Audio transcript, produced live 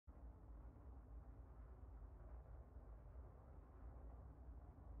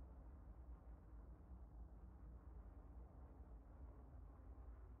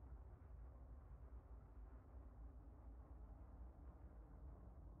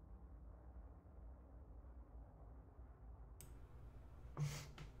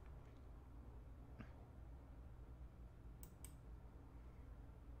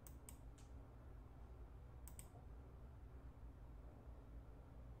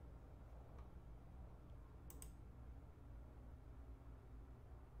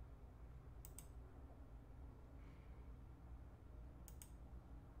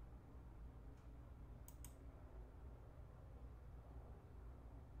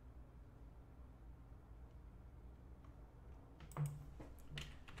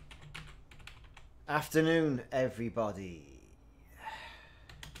Afternoon, everybody.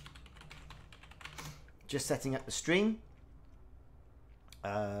 Just setting up the stream.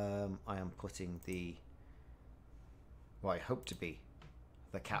 I am putting the, well, I hope to be,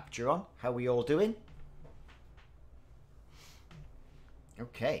 the capture on. How are we all doing?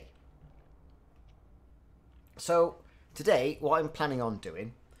 Okay. So today, what I'm planning on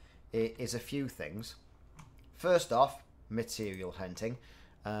doing is a few things. First off, material hunting,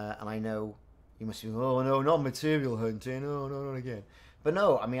 and I know you must be, oh no, not material hunting, oh no, not again. But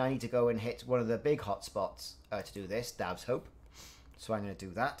no, I mean, I need to go and hit one of the big hotspots to do this, Dav's Hope. So I'm going to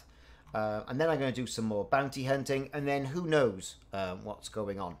do that. And then I'm going to do some more bounty hunting, and then who knows what's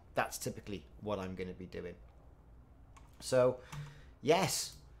going on. That's typically what I'm going to be doing. So,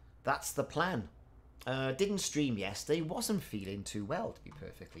 yes, that's the plan. Didn't stream yesterday, wasn't feeling too well, to be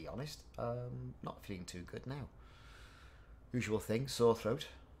perfectly honest. Not feeling too good now. Usual thing, sore throat.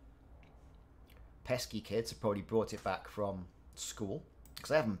 Pesky kids have probably brought it back from school, because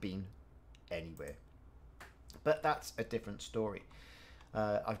I haven't been anywhere. But that's a different story.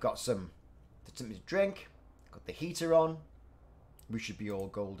 I've got something to drink, got the heater on, we should be all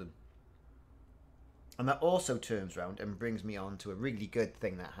golden. And that also turns around and brings me on to a really good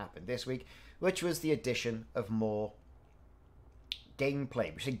thing that happened this week, which was the addition of more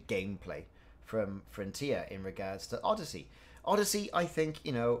gameplay, we say gameplay, from Frontier in regards to Odyssey. Odyssey, I think,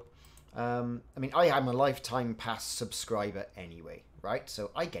 you know, I mean, I am a lifetime pass subscriber anyway, right? So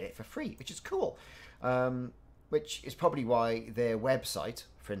I get it for free, which is cool. Which is probably why their website,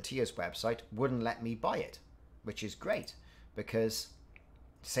 Frontier's website, wouldn't let me buy it, which is great, because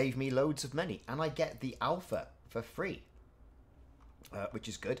it saved me loads of money, and I get the alpha for free, which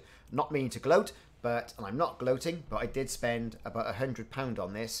is good. Not meaning to gloat, and I'm not gloating, but I did spend about £100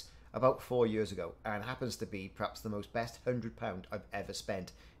 on this about 4 years ago, and it happens to be perhaps the most best £100 I've ever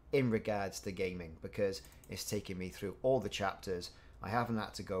spent in regards to gaming, because it's taken me through all the chapters. I haven't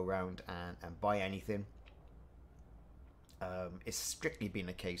had to go around and buy anything. It's strictly been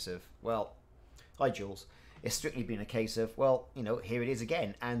a case of, well, hi Jules, it's strictly been a case of, well, you know, here it is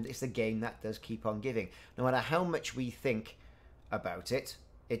again, and it's a game that does keep on giving. No matter how much we think about it,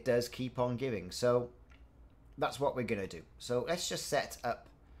 it does keep on giving. So that's what we're going to do. So let's just set up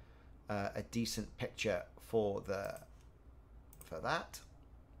a decent picture for that.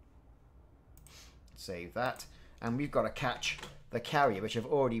 Save that, and we've got to catch the carrier, which I've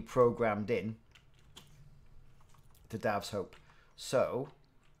already programmed in to Dav's Hope. So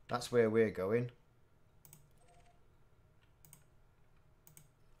that's where we're going.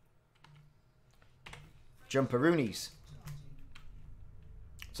 Jumperoonies.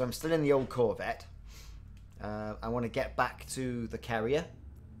 So I'm still in the old Corvette. I want to get back to the carrier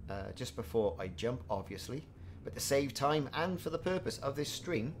just before I jump, obviously, but to save time and for the purpose of this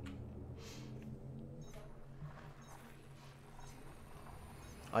stream,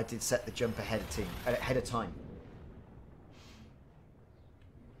 I did set the jump ahead of time.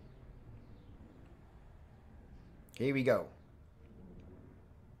 Here we go.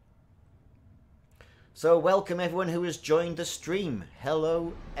 So welcome everyone who has joined the stream.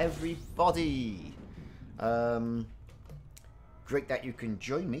 Hello everybody. Great that you can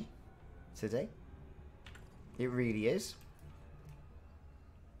join me today. It really is.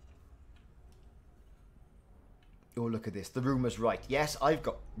 Oh, look at this. The rumour's right. Yes, I've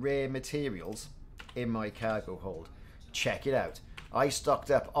got rare materials in my cargo hold. Check it out. I stocked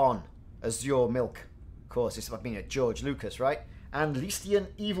up on Azure Milk. Of course, it's about being a George Lucas, right? And Listian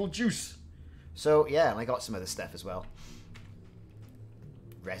Evil Juice. So, yeah, and I got some other stuff as well.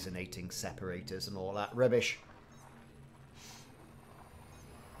 Resonating separators and all that rubbish.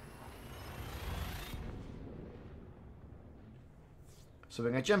 So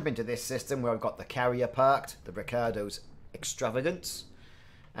we're going to jump into this system where I've got the carrier parked, the Ricardo's Extravagance.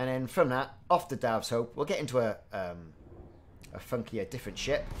 And then from that, off to Dav's Hope. We'll get into a funkier, different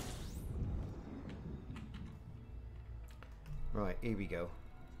ship. Right, here we go.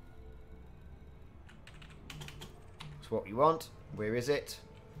 That's what we want. Where is it?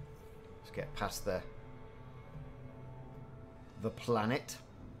 Let's get past the planet.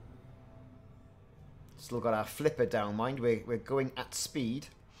 Still got our flipper down, mind. We're going at speed.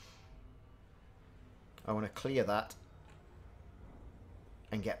 I want to clear that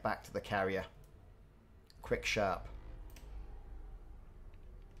and get back to the carrier. Quick, sharp.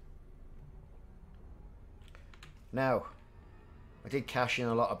 Now, I did cash in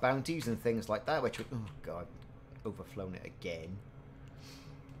a lot of bounties and things like that, which would, oh god, overflown it again.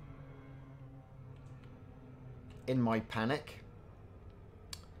 In my panic.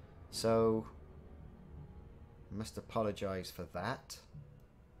 So I must apologise for that.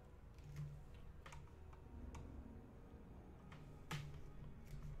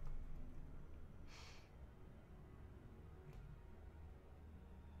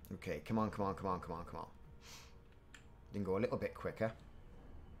 Okay, come on, come on, come on, come on, come on. Then go a little bit quicker.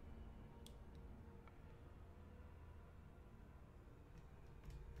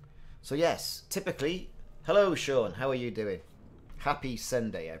 So yes, typically, hello Sean, how are you doing? Happy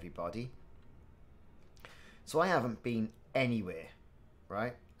Sunday, everybody. So I haven't been anywhere,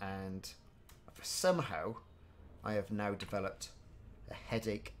 right? And somehow I have now developed a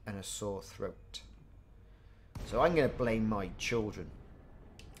headache and a sore throat. So I'm going to blame my children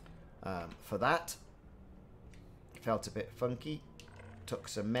for that. Felt a bit funky, took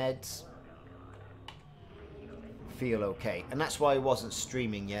some meds, feel okay. And that's why I wasn't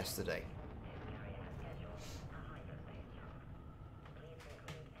streaming yesterday.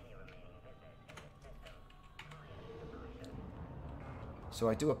 So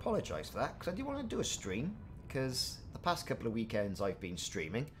I do apologise for that, because I do want to do a stream, because the past couple of weekends I've been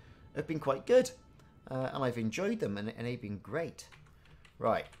streaming have been quite good, and I've enjoyed them, and they've been great.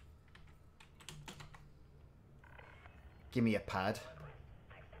 Right. Give me a pad.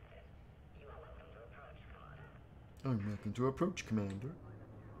 I'm welcome to approach, Commander.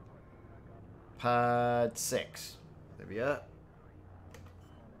 Pad 6. There we are.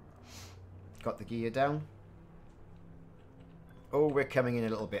 Got the gear down. Oh, we're coming in a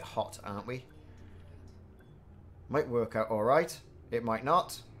little bit hot, aren't we? Might work out alright. It might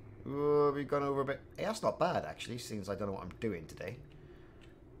not. Oh, we've gone over a bit. Hey, that's not bad, actually, since I don't know what I'm doing today.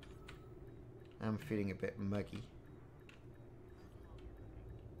 I'm feeling a bit muggy.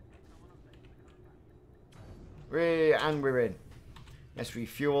 And we're in. Let's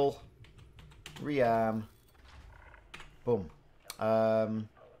refuel. Rearm. Boom.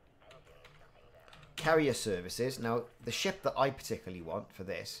 Carrier services. Now, the ship that I particularly want for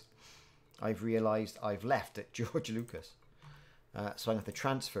this, I've realised I've left at George Lucas. So I'm going to have to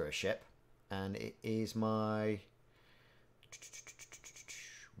transfer a ship. And it is my...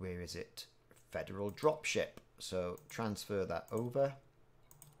 Where is it? Federal dropship. So transfer that over.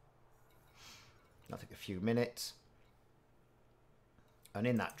 That'll take a few minutes. And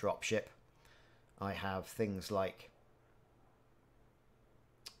in that dropship, I have things like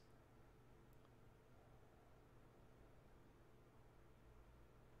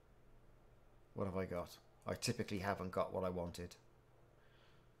what have I got? I typically haven't got what I wanted.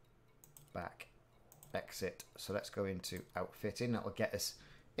 Back. Exit. So let's go into outfitting. That will get us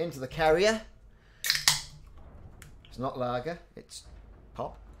into the carrier. It's not lager, it's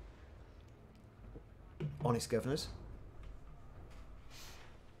pop. Honest governors.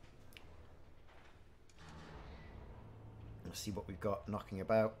 Let's see what we've got knocking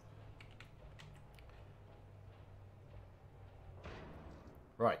about.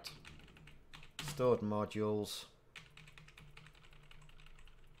 Right. Stored modules.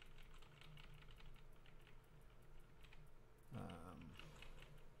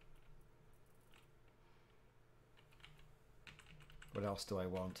 What else do I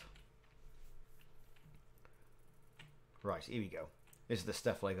want? Right, here we go. This is the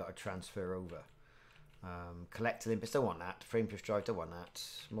stuff I got to transfer over. Collector limpets, don't want that. Frame drift drive, don't want that.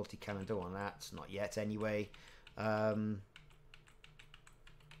 Multi-cannon, don't want that. Not yet, anyway.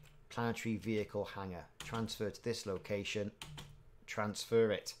 Planetary vehicle hangar. Transfer to this location.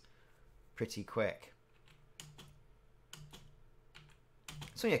 Transfer it. Pretty quick.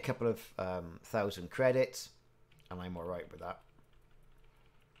 It's only a couple of 1,000 credits, and I'm alright with that.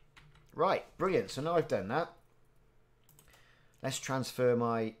 Right, brilliant. So now I've done that. Let's transfer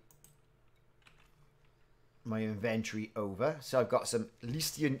my inventory over. So I've got some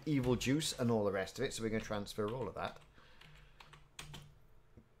Listian evil juice and all the rest of it. So we're going to transfer all of that.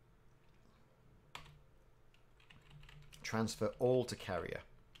 Transfer all to carrier.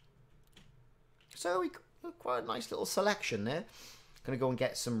 So we got quite a nice little selection there. Going to go and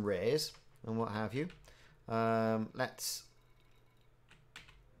get some rares and what have you. Let's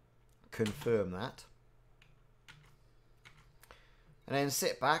confirm that. And then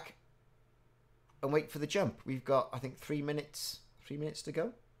sit back and wait for the jump. We've got, I think, 3 minutes to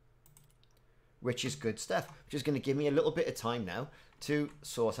go, which is good stuff. Which is going to give me a little bit of time now to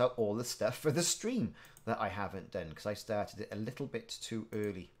sort out all the stuff for the stream that I haven't done, because I started it a little bit too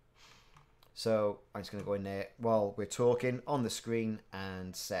early. So I'm just going to go in there while we're talking on the screen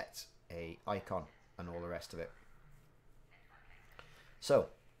and set a icon and all the rest of it. So,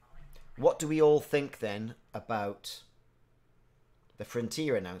 what do we all think then about the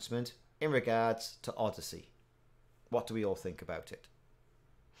Frontier announcement in regards to Odyssey? What do we all think about it?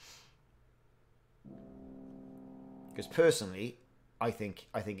 Because personally, I think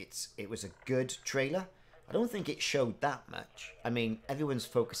it was a good trailer. I don't think it showed that much. I mean, everyone's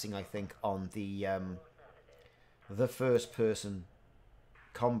focusing, I think, on the first person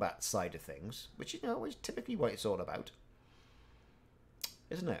combat side of things, which, you know, is typically what it's all about,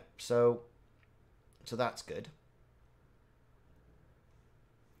 isn't it? So that's good.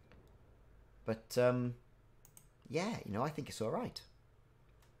 But yeah, you know, I think it's all right.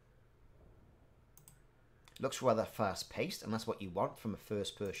 Looks rather fast-paced, and that's what you want from a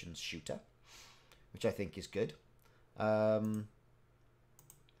first-person shooter, which I think is good. It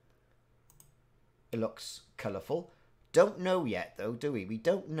looks colourful. Don't know yet, though, do we? We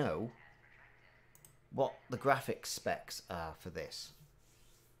don't know what the graphics specs are for this.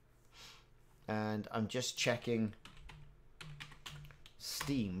 And I'm just checking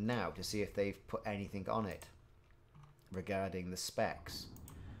Steam now to see if they've put anything on it regarding the specs.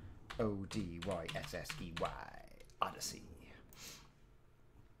 ODYSSEY Odyssey.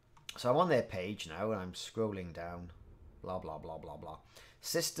 So I'm on their page now, and I'm scrolling down. Blah, blah, blah, blah, blah.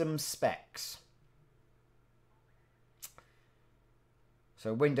 System specs.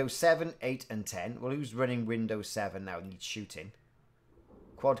 So Windows 7, 8, and 10. Well, who's running Windows 7 now? Needs shooting.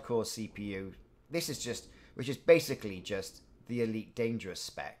 Quad-core CPU. This is just, which is basically just the Elite Dangerous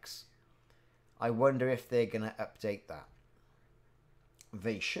specs. I wonder if they're going to update that.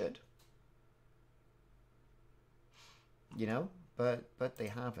 They should. You know, but they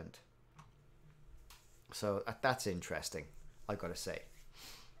haven't. So that's interesting, I've got to say.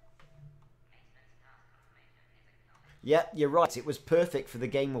 Yeah, you're right. It was perfect for the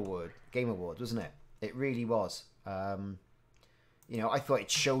Game Award, wasn't it? It really was. You know, I thought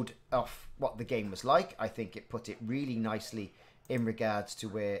it showed off what the game was like. I think it put it really nicely in regards to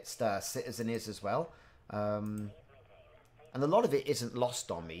where Star Citizen is as well. And a lot of it isn't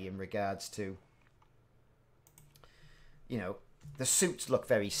lost on me in regards to, you know, the suits look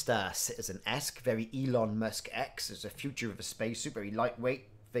very Star Citizen-esque, very Elon Musk-esque. There's a future of a spacesuit, very lightweight,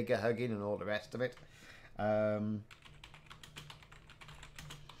 figure hugging and all the rest of it.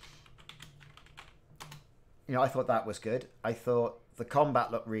 You know, I thought that was good. I thought the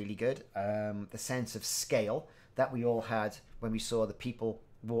combat looked really good. The sense of scale that we all had when we saw the people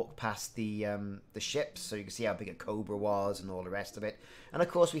walk past the ships, so you can see how big a Cobra was and all the rest of it. And of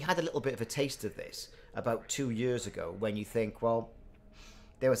course, we had a little bit of a taste of this about 2 years ago, when you think, well,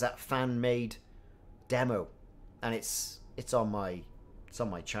 there was that fan-made demo, and it's on my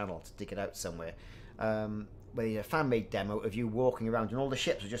channel to dig it out somewhere. Where you had a fan-made demo of you walking around and all the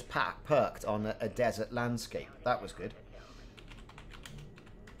ships were just parked on a desert landscape. That was good.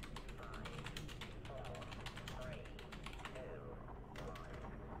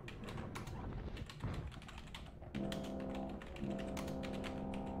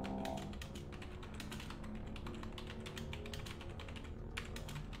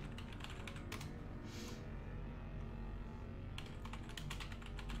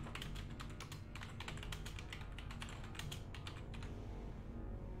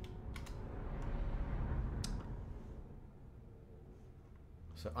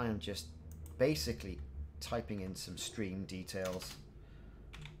 So I am just basically typing in some stream details.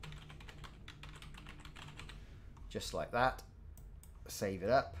 Just like that. Save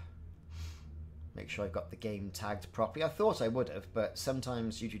it up. Make sure I've got the game tagged properly. I thought I would have, but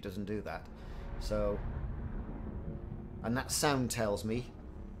sometimes YouTube doesn't do that. So, and that sound tells me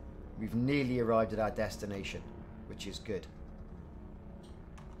we've nearly arrived at our destination, which is good.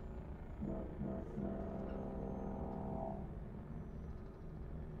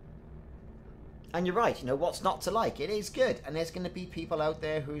 And you're right, you know, what's not to like? It is good. And there's going to be people out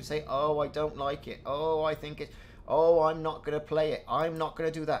there who say, oh, I don't like it. Oh, I think it. Oh, I'm not going to play it. I'm not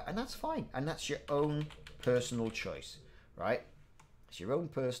going to do that. And that's fine. And that's your own personal choice, right? It's your own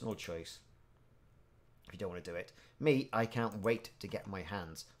personal choice if you don't want to do it. Me, I can't wait to get my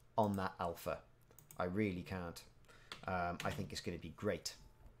hands on that alpha. I really can't. I think it's going to be great.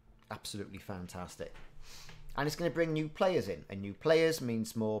 Absolutely fantastic. And it's going to bring new players in. And new players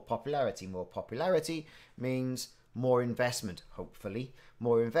means more popularity. More popularity means more investment, hopefully.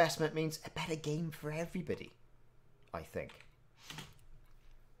 More investment means a better game for everybody, I think.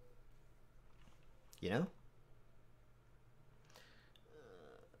 You know?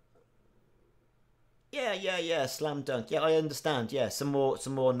 Yeah, slam dunk. Yeah, I understand. Yeah, some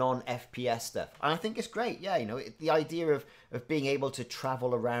more non-FPS stuff. And I think it's great. Yeah, you know, the idea of being able to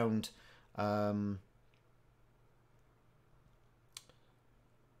travel around...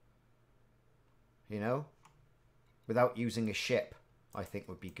 you know, without using a ship, I think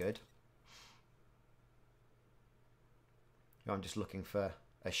would be good. You know, I'm just looking for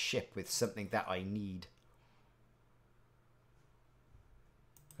a ship with something that I need.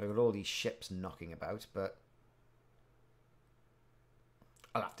 I've got all these ships knocking about, but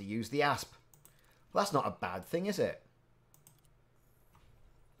I'll have to use the ASP. Well, that's not a bad thing, is it?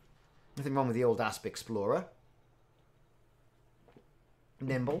 Nothing wrong with the old Asp Explorer.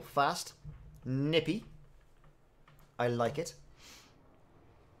 Nimble, fast, nippy. I like it.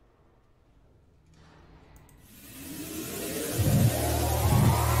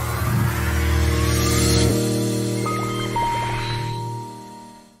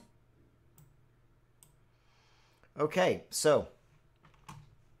 Okay, so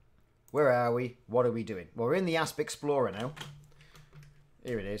where are we? What are we doing? Well, we're in the Asp Explorer now.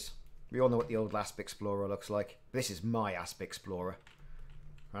 Here it is. We all know what the old Asp Explorer looks like. This is my Asp Explorer.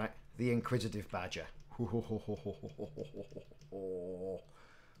 Right? The Inquisitive Badger.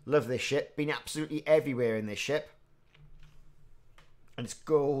 Love this ship. Been absolutely everywhere in this ship. And it's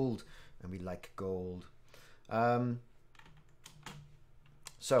gold. And we like gold.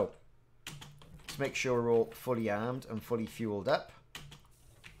 So, let's make sure we're all fully armed and fully fueled up.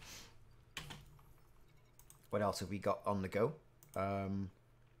 What else have we got on the go?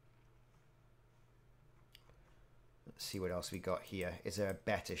 Let's see what else we got here. Is there a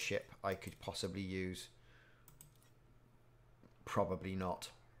better ship I could possibly use? Probably not.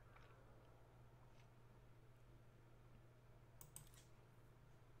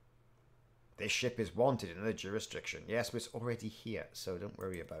 This ship is wanted in another jurisdiction. Yes, but it's already here, so don't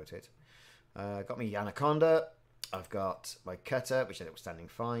worry about it. Got me Anaconda. I've got my cutter, which ended up standing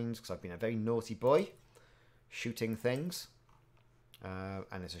fines because I've been a very naughty boy, shooting things. And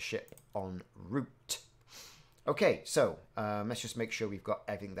there's a ship en route. Okay, so let's just make sure we've got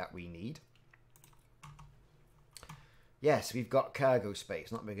everything that we need. Yes, we've got cargo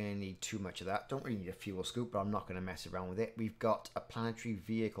space. Not going to need too much of that. Don't really need a fuel scoop, but I'm not going to mess around with it. We've got a planetary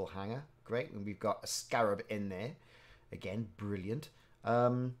vehicle hangar. Great. And we've got a scarab in there. Again, brilliant.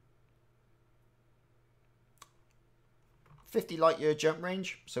 50 light year jump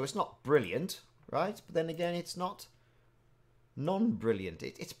range. So it's not brilliant, right? But then again, it's not non-brilliant.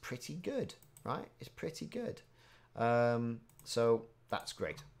 It's pretty good, right? It's pretty good. So that's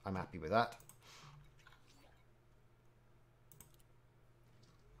great. I'm happy with that.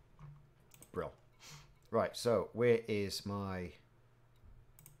 Brill. Right, so where is my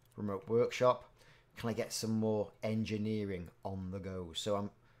remote workshop? Can I get some more engineering on the go? So I'm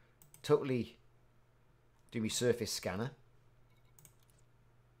totally doing my surface scanner.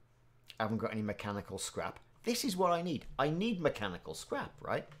 I haven't got any mechanical scrap. This is what I need. I need mechanical scrap,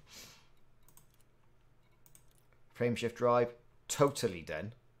 right? Frameshift drive, totally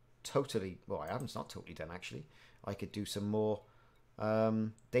done. Totally, well, it's not totally done actually. I could do some more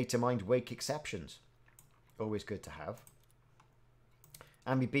data mined wake exceptions. Always good to have.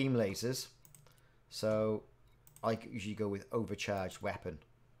 And my beam lasers. So I usually go with overcharged weapon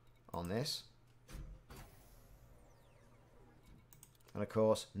on this. And of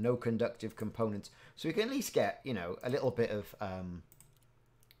course, no conductive components. So we can at least get, you know, a little bit of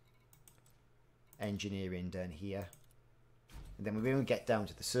engineering done here. And then when we get down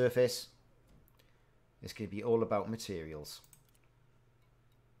to the surface, it's going to be all about materials.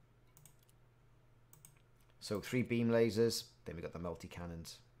 So 3 beam lasers, then we've got the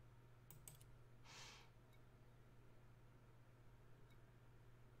multi-cannons.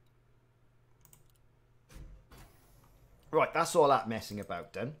 Right, that's all that messing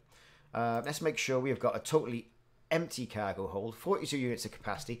about done. Let's make sure we've got a totally empty cargo hold, 42 units of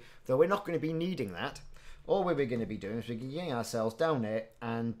capacity, though we're not going to be needing that. All we're going to be doing is we're getting ourselves down there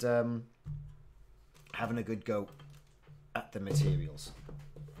and having a good go at the materials.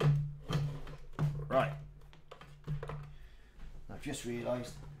 Right. I've just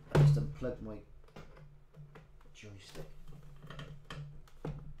realised I just unplugged my joystick.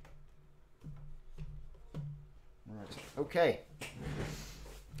 Right. Okay.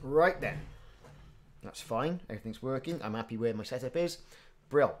 Right then. That's fine. Everything's working. I'm happy where my setup is.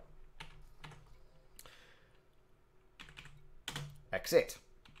 Brill. Exit.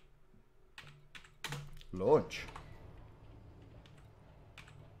 Launch.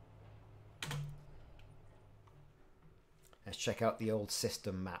 Let's check out the old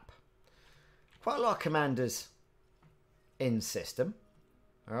system map. Quite a lot of commanders in system.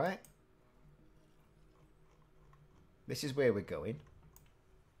 Alright. This is where we're going.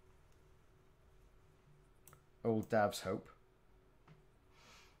 Old Dav's Hope.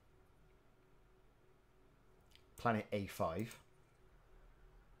 Planet A5.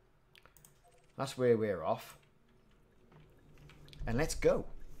 That's where we're off. And let's go.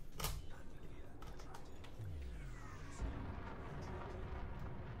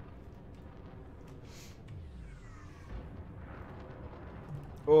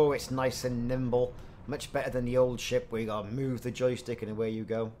 Oh, it's nice and nimble. Much better than the old ship where you gotta move the joystick and away you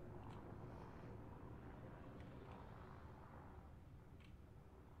go.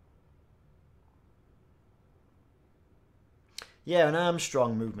 Yeah, an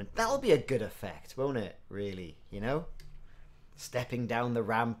Armstrong movement. That'll be a good effect, won't it? Really, you know? Stepping down the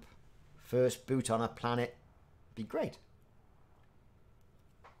ramp, first boot on a planet. Be great.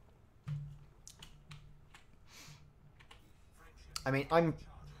 I mean,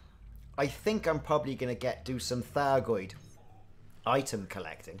 I think I'm probably going to do some Thargoid item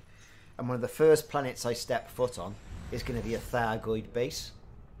collecting. And one of the first planets I step foot on is going to be a Thargoid base.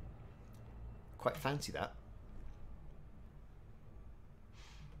 Quite fancy that.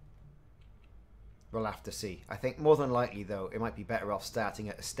 We'll have to see. I think more than likely, though, it might be better off starting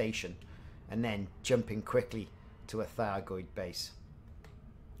at a station and then jumping quickly to a Thargoid base.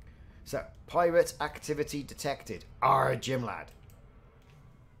 So, pirate activity detected. Arr, Jim lad.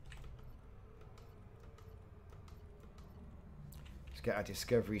 Let's get our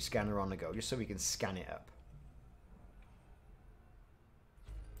discovery scanner on the go, just so we can scan it up.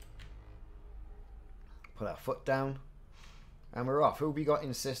 Put our foot down. And we're off. Who have we got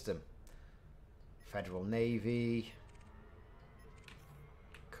in system? Federal Navy.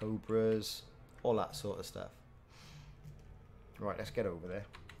 Cobras. All that sort of stuff. Right, let's get over there.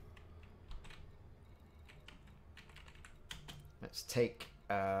 Let's take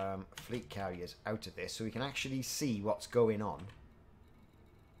fleet carriers out of this so we can actually see what's going on.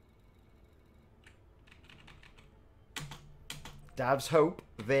 Dav's Hope.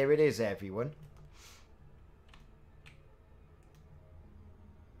 There it is, everyone.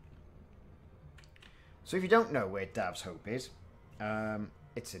 So if you don't know where Dav's Hope is,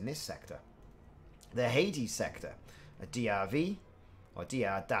 it's in this sector. The Hyades Sector, a DR-V, or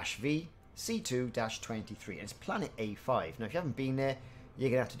DR-V, C2-23, and it's planet A5. Now, if you haven't been there, you're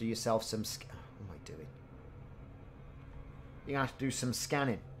going to have to do yourself some... What am I doing? You're going to have to do some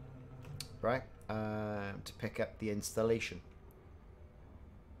scanning, right, to pick up the installation.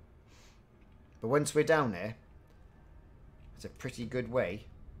 But once we're down there, it's a pretty good way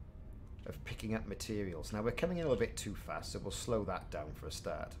of picking up materials. Now, we're coming in a little bit too fast, so we'll slow that down for a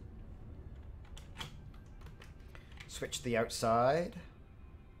start. Switch to the outside.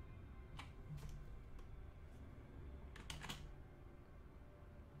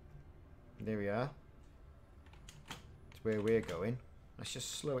 There we are. That's where we're going. Let's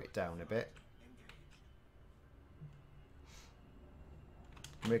just slow it down a bit.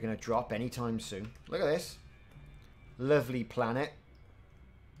 We're going to drop anytime soon. Look at this. Lovely planet.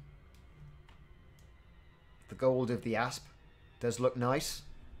 The gold of the asp does look nice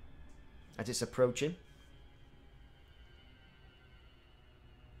as it's approaching.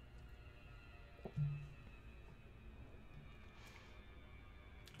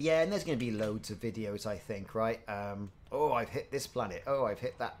 Yeah, and there's going to be loads of videos, I think, right? Oh, I've hit this planet. Oh, I've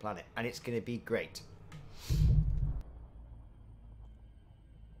hit that planet. And it's going to be great.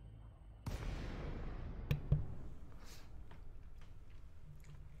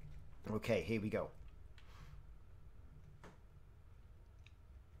 Okay, here we go.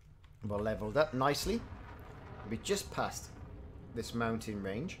 We're leveled up nicely. We just passed this mountain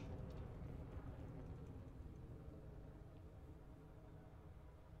range.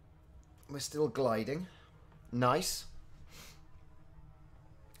 We're still gliding. Nice.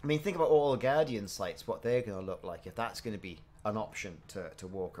 I mean, think about all the Guardian sites, what they're going to look like if that's going to be an option to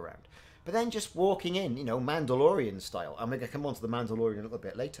walk around. But then just walking in, you know, Mandalorian style. I'm going to come on to the Mandalorian a little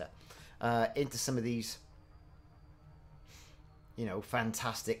bit later. Into some of these, you know,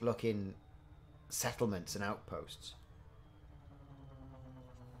 fantastic looking settlements and outposts.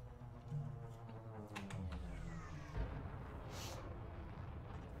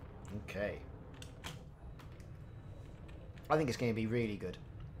 Okay. I think it's going to be really good.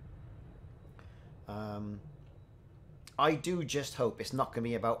 I do just hope it's not going to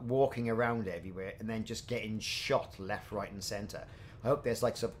be about walking around everywhere and then just getting shot left, right and centre. I hope there's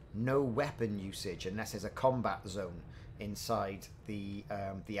like some no weapon usage unless there's a combat zone inside the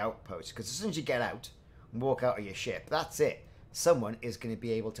outpost. Because as soon as you get out and walk out of your ship, that's it. Someone is going to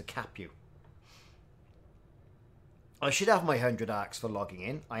be able to cap you. I should have my 100 arcs for logging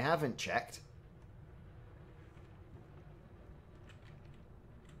in. I haven't checked.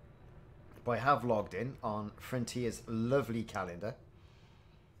 But I have logged in on Frontier's lovely calendar.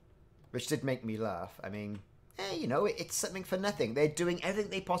 Which did make me laugh. I mean, you know, it's something for nothing. They're doing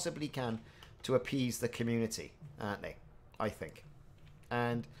everything they possibly can to appease the community, aren't they? I think.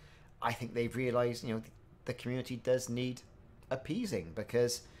 And I think they've realised, you know, the community does need appeasing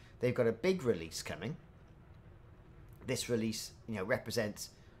because they've got a big release coming. This release, you know, represents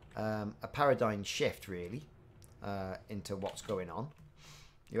a paradigm shift, really, into what's going on.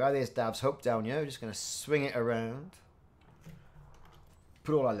 There's Dav's Hope down here. We're just going to swing it around.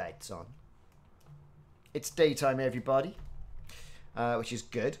 Put all our lights on. It's daytime, everybody. which is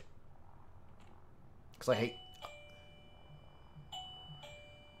good. Because I hate...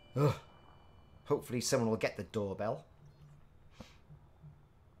 Ugh. Hopefully someone will get the doorbell.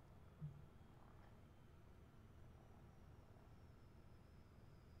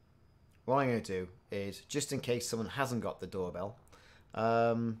 What I'm going to do is, just in case someone hasn't got the doorbell,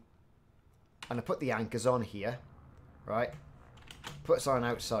 I'm going to put the anchors on here, right? Put us on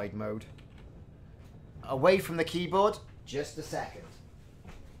outside mode. Away from the keyboard, just a second.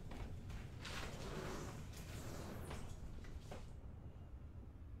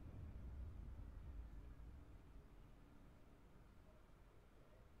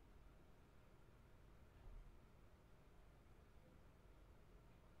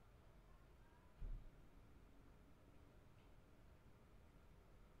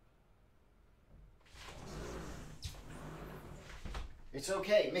 It's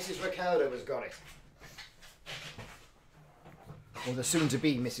okay, Mrs. Ricardo has got it. Or the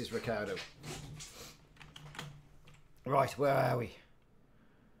soon-to-be Mrs. Ricardo. Right, where are we?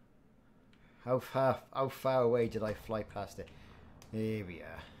 How far away did I fly past it? Here we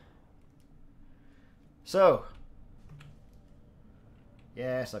are. So.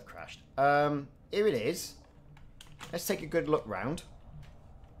 Yes, I've crashed. Here it is. Let's take a good look round.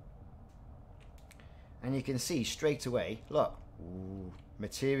 And you can see straight away, look. Ooh,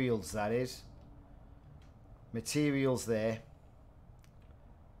 materials, that is. Materials there.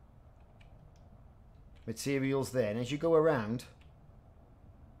 Materials there. And as you go around,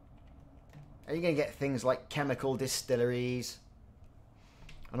 you're going to get things like chemical distilleries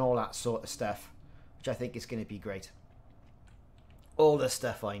and all that sort of stuff, which I think is going to be great. All the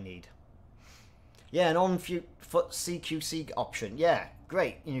stuff I need. Yeah, an on-foot CQC option. Yeah,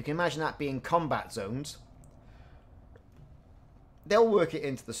 great. And you can imagine that being combat zones. They'll work it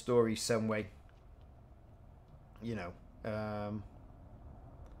into the story some way. You know.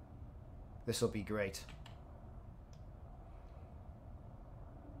 This will be great.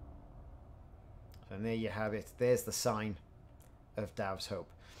 And there you have it. There's the sign of Dav's Hope.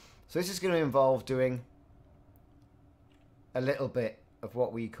 So this is going to involve doing a little bit of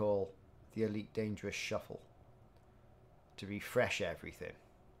what we call the Elite Dangerous Shuffle to refresh everything.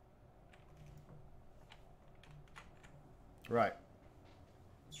 Right.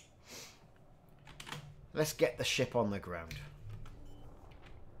 Let's get the ship on the ground.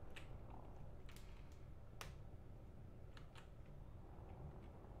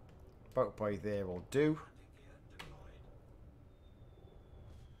 About by there will do.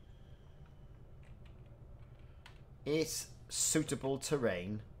 It's suitable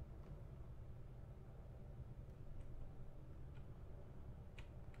terrain.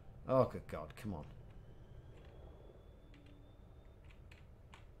 Oh, good God, come on.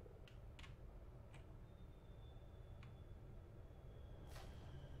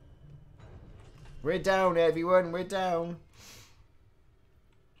 We're down, everyone, we're down.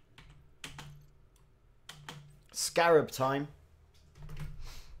 Scarab time.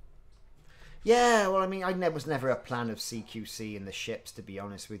 Yeah, well, I mean, was never a plan of CQC in the ships, to be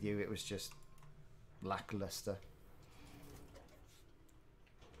honest with you. It was just lackluster.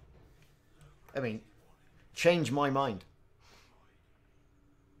 I mean, change my mind.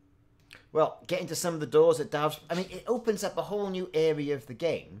 Well, get into some of the doors at Dav's. I mean, it opens up a whole new area of the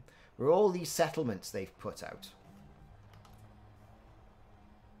game where all these settlements they've put out.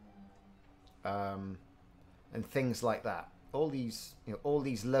 And things like that. All these, you know, all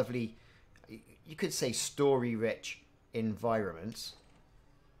these lovely, you could say story-rich environments.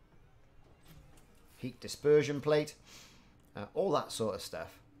 Heat dispersion plate. All that sort of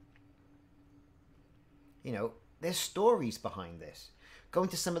stuff. You know, there's stories behind this. Going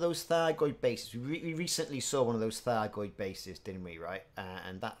to some of those Thargoid bases. We recently saw one of those Thargoid bases, didn't we, right?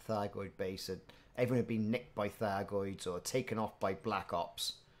 And that Thargoid base, everyone had been nicked by Thargoids or taken off by Black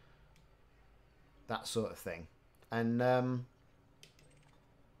Ops. That sort of thing. And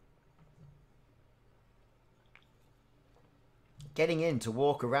getting in to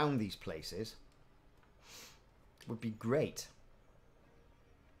walk around these places would be great.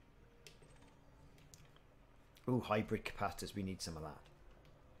 Ooh, hybrid capacitors. We need some of that.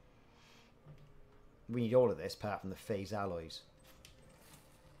 We need all of this apart from the phase alloys.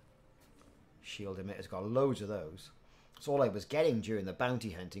 Shield emitters, got loads of those. That's all I was getting during the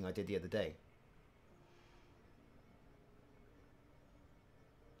bounty hunting I did the other day.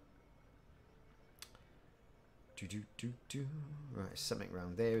 Right, there's something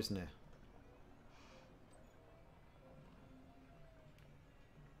around there, isn't there?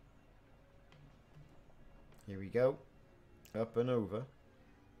 Here we go. Up and over.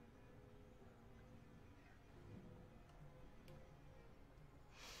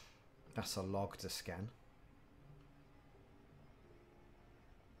 That's a log to scan.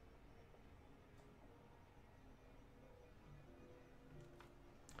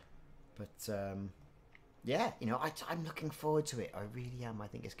 But, yeah, you know, I'm looking forward to it. I really am. I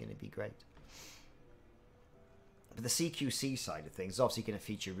think it's going to be great. But the CQC side of things is obviously going to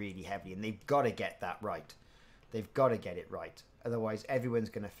feature really heavily, and they've got to get that right. They've got to get it right. Otherwise, everyone's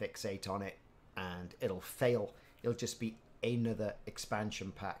going to fixate on it, and it'll fail. It'll just be another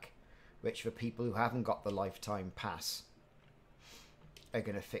expansion pack, which for people who haven't got the lifetime pass are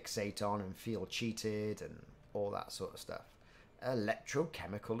going to fixate on and feel cheated and all that sort of stuff.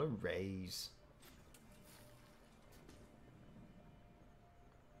 Electrochemical arrays.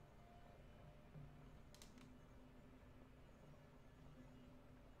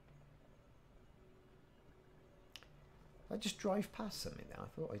 I just drive past something now. I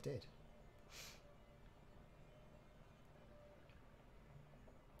thought I did.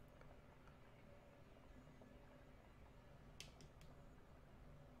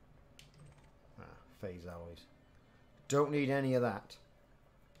 Phase alloys. Don't need any of that.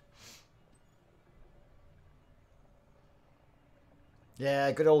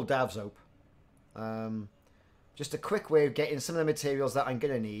 Yeah, good old Davsoap. Just a quick way of getting some of the materials that I'm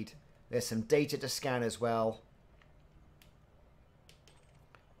going to need. There's some data to scan as well.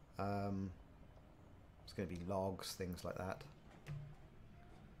 It's going to be logs, things like that.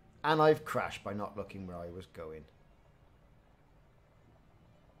 And I've crashed by not looking where I was going.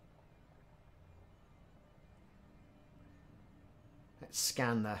 Let's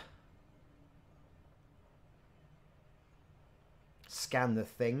scan the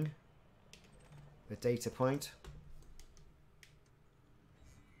thing, the data point.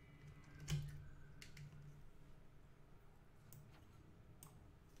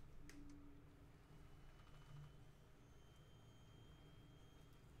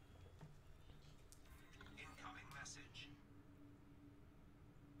 Incoming message.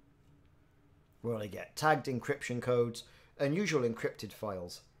 Where I get tagged encryption codes, unusual encrypted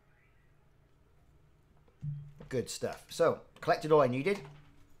files. Good stuff. So, collected all I needed.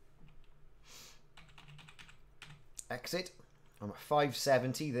 Exit. I'm at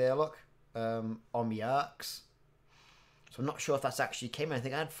 570 there, look, on my arcs. So I'm not sure if that's actually came in. I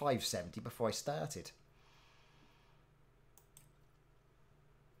think I had 570 before I started.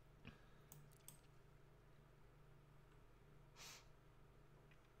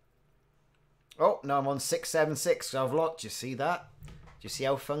 Oh, no, I'm on 676. So I've locked. Do you see that? Do you see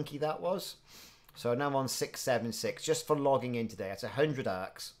how funky that was? So now I'm on 676 just for logging in today. That's 100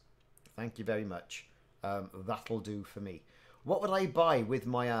 arcs. Thank you very much. That'll do for me. What would I buy with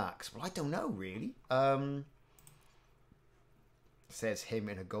my arcs? Well, I don't know, really. Says him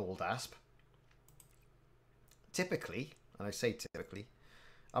in a gold asp. Typically, and I say typically,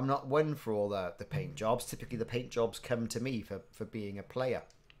 I'm not one for all the paint jobs. Typically, the paint jobs come to me for being a player.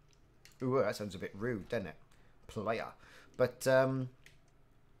 Ooh, that sounds a bit rude, doesn't it? Player. But, no,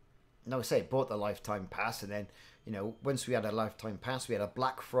 I say, bought the lifetime pass, and then, you know, once we had a lifetime pass, we had a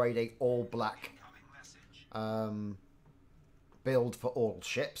Black Friday all black build for all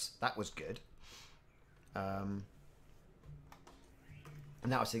ships. That was good. And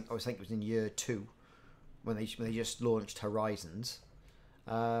that I think it was in year 2 when they just launched Horizons.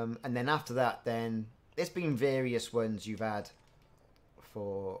 And then after that, then there's been various ones you've had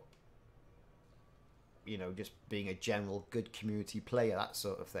for, you know, just being a general good community player, that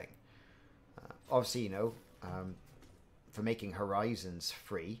sort of thing. Obviously, you know, for making Horizons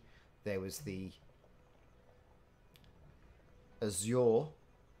free, there was the Azure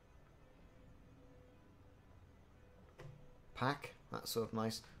pack, that sort of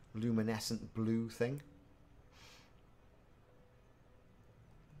nice luminescent blue thing.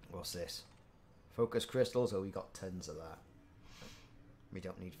 What's this? Focus crystals? Oh, we got tons of that. We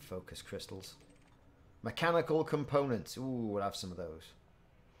don't need focus crystals. Mechanical components. Ooh, we'll have some of those.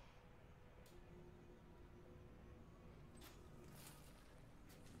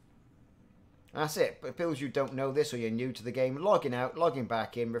 That's it. But for those who don't know this or you're new to the game, logging out, logging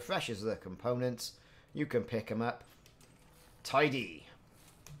back in, refreshes the components. You can pick them up. Tidy.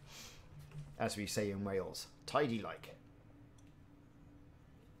 As we say in Wales. Tidy like.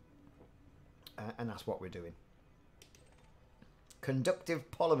 And that's what we're doing. Conductive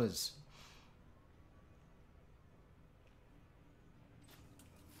polymers.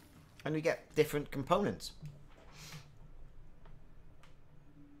 And we get different components.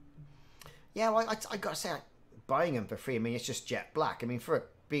 Yeah, well, I got to say, buying them for free, I mean, it's just jet black. I mean, for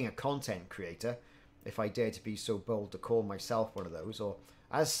being a content creator, if I dare to be so bold to call myself one of those, or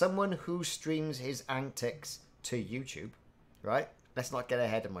as someone who streams his antics to YouTube, right? let's not get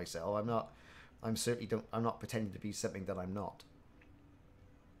ahead of myself. I'm not pretending to be something that I'm not.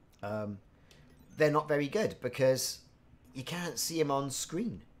 They're not very good because you can't see them on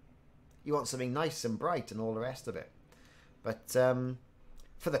screen. You want something nice and bright and all the rest of it. But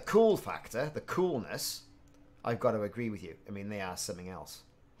for the cool factor, the coolness, I've got to agree with you. I mean, they are something else.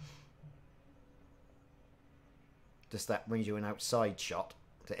 Just that when you do an outside shot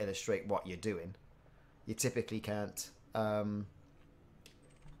to illustrate what you're doing, you typically can't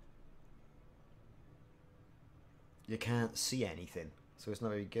you can't see anything, so it's not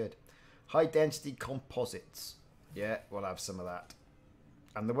very good. High density composites, yeah, we'll have some of that.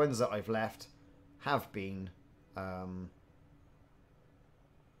 And the ones that I've left have been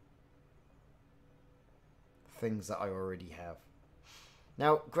things that I already have.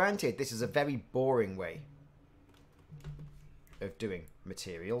 Now, granted, this is a very boring way of doing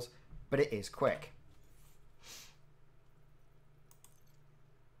materials, but it is quick.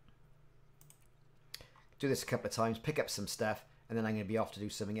 Do this a couple of times, pick up some stuff, and then I'm going to be off to do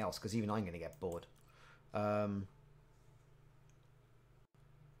something else, because even I'm going to get bored. I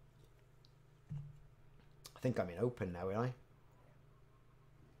think I'm in open now, aren't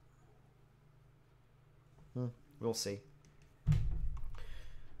I? We'll see.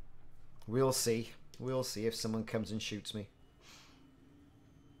 We'll see. We'll see if someone comes and shoots me.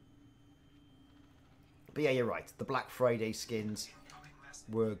 But yeah, you're right. The Black Friday skins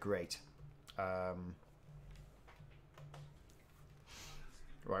were great.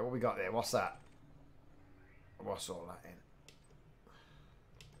 Right, what we got there? What's that? What's all that in?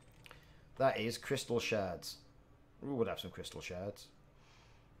 That is crystal shards. Ooh, we'll have some crystal shards.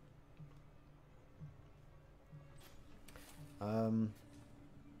 I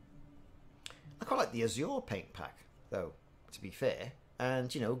quite like the Azure paint pack, though, to be fair.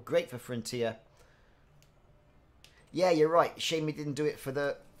 And, you know, great for Frontier. Yeah, you're right. Shame we didn't do it for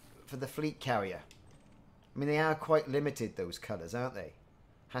the fleet carrier. I mean, they are quite limited, those colours, aren't they?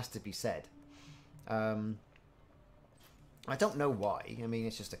 Has to be said. I don't know why. I mean,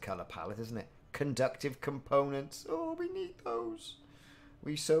 it's just a colour palette, isn't it? Conductive components. Oh, we need those.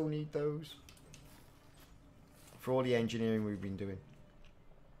 We so need those. For all the engineering we've been doing.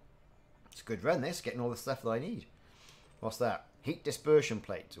 It's a good run, this. Getting all the stuff that I need. What's that? Heat dispersion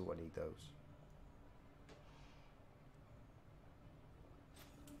plates. Oh, I need those.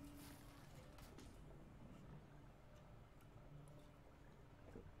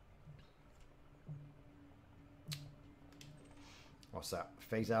 What's that?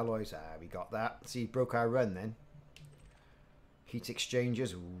 Phase alloys. Ah, we got that. See, broke our run then. Heat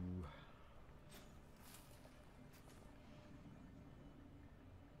exchangers. Ooh.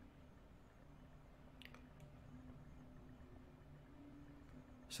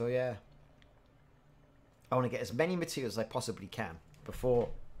 So yeah, I want to get as many materials as I possibly can before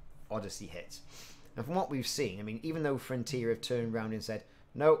Odyssey hits. And from what we've seen, I mean, even though Frontier have turned around and said,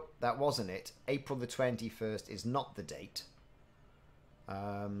 no, that wasn't it. April the 21st is not the date.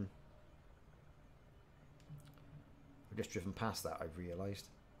 I've just driven past that, I've realised.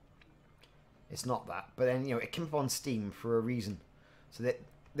 It's not that. But then, you know, it came up on Steam for a reason. So that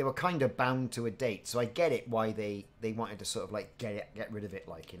they were kind of bound to a date. So I get it why they wanted to sort of like get rid of it,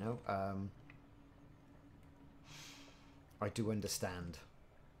 like, you know. I do understand.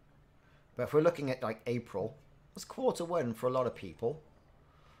 But if we're looking at like April, it's Q1 for a lot of people.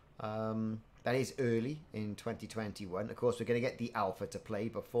 That is early in 2021. Of course, we're going to get the alpha to play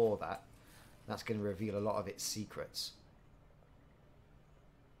before that. That's going to reveal a lot of its secrets.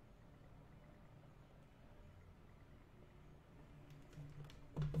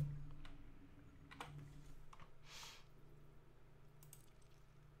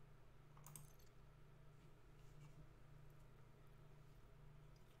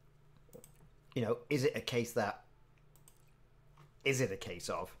 You know, is it a case of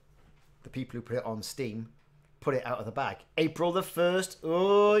the people who put it on Steam put it out of the bag? April the 1st.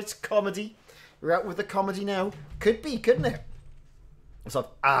 Oh, it's comedy. We're out with the comedy now. Could be, couldn't it? So,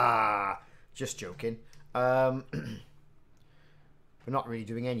 just joking. We're not really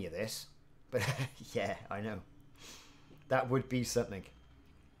doing any of this. But, yeah, I know. That would be something.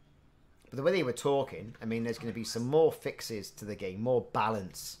 But the way they were talking, I mean, there's going to be some more fixes to the game. More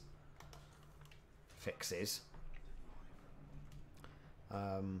balance fixes.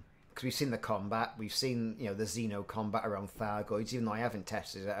 Because we've seen the combat, we've seen, you know, the Xeno combat around Thargoids, even though I haven't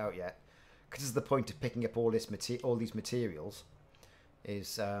tested it out yet. Because it's the point of picking up all these materials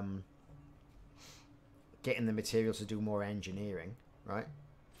is getting the materials to do more engineering, right?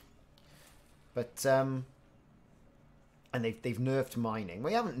 But and they've nerfed mining.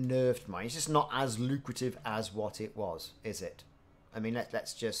 Well, you haven't nerfed mining. It's just not as lucrative as what it was, is it? I mean,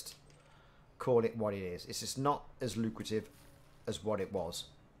 let's just call it what it is. It's just not as lucrative as what it was,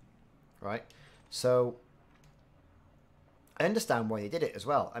 right? So I understand why they did it as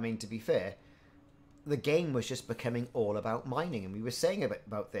well. I mean, to be fair, the game was just becoming all about mining, and we were saying a bit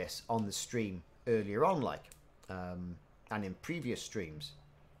about this on the stream earlier on, like, and in previous streams.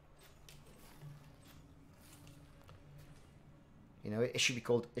 You know, it should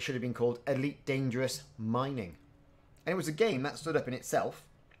have been called Elite Dangerous Mining, and it was a game that stood up in itself,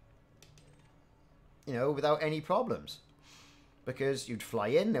 you know, without any problems. Because you'd fly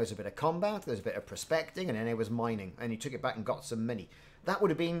in, there was a bit of combat, there was a bit of prospecting, and then there was mining, and you took it back and got some money. That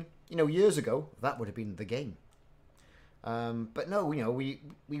would have been, you know, years ago, that would have been the game. But no, you know, we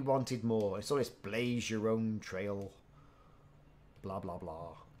wanted more. It's all this blaze your own trail, blah, blah,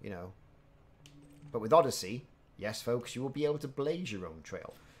 blah, you know. But with Odyssey, yes, folks, you will be able to blaze your own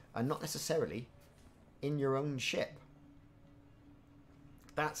trail, and not necessarily in your own ship.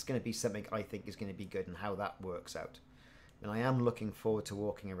 That's going to be something I think is going to be good, and how that works out. And I am looking forward to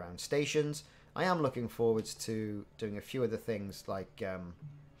walking around stations. I am looking forward to doing a few other things like, you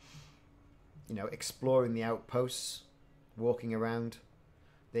know, exploring the outposts, walking around.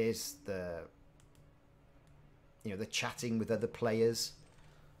 There's the, you know, the chatting with other players.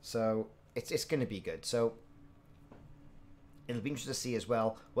 So it's going to be good. So it'll be interesting to see as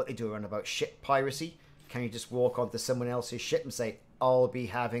well what they do around about ship piracy. Can you just walk onto someone else's ship and say, I'll be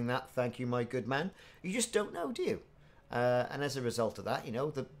having that, thank you, my good man? You just don't know, do you? And as a result of that, you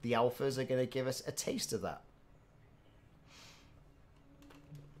know, the alphas are going to give us a taste of that.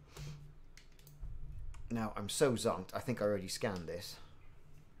 Now, I'm so zonked. I think I already scanned this.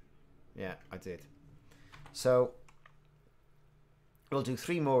 Yeah, I did. So, we'll do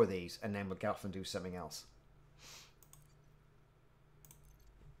 3 more of these, and then we'll go off and do something else.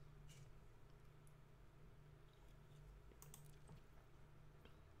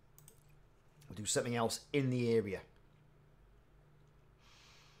 We'll do something else in the area.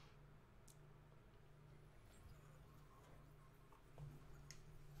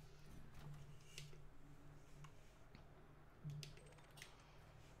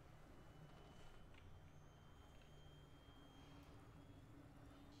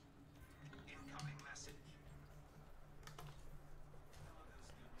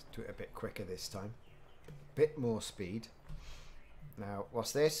 Do it a bit quicker this time. Bit more speed. Now,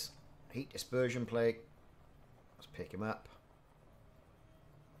 what's this? Heat dispersion plate. Let's pick him up.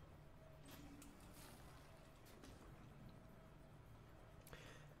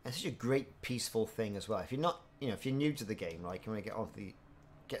 And it's such a great peaceful thing as well. If you're not, you know, if you're new to the game, like, you want to get on the,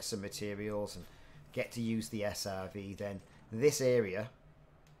 get some materials and get to use the SRV, then this area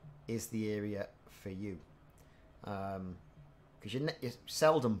is the area for you. Because you're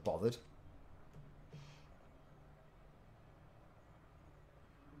seldom bothered.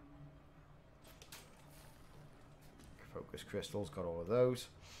 Focus crystals, got all of those.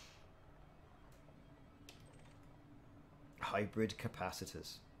 Hybrid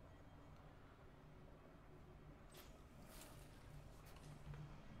capacitors.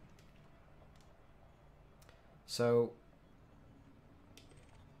 So,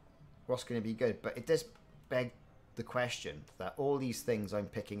 what's going to be good? But it does beg the question that all these things I'm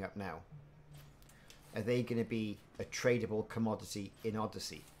picking up now, are they going to be a tradable commodity in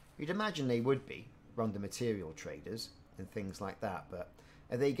Odyssey? You'd imagine they would be, around the material traders and things like that, but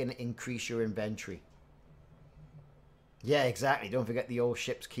are they going to increase your inventory? Yeah, exactly. Don't forget the old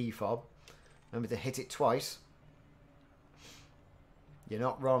ship's key fob. Remember to hit it twice. You're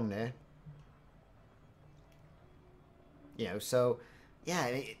not wrong there. You know, so,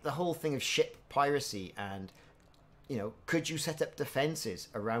 yeah, the whole thing of ship piracy and, you know, could you set up defenses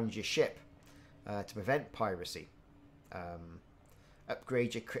around your ship to prevent piracy?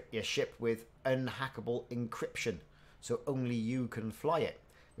 Upgrade your ship with unhackable encryption so only you can fly it.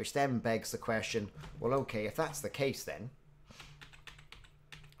 Which then begs the question, well, okay, if that's the case then,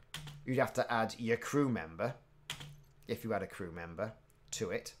 you'd have to add your crew member, if you had a crew member,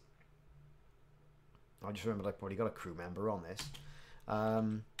 to it. I just remembered I probably got a crew member on this.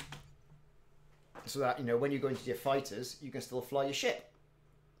 So that, you know, when you go into your fighters, you can still fly your ship.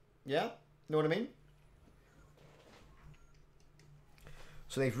 Yeah? Know what I mean?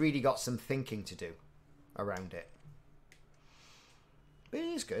 So they've really got some thinking to do around it. But it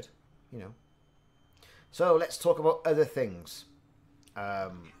is good, you know. So let's talk about other things.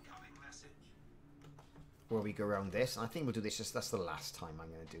 Where we go around this. I think we'll do this, just that's the last time I'm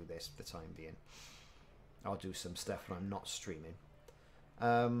going to do this for the time being. I'll do some stuff when I'm not streaming.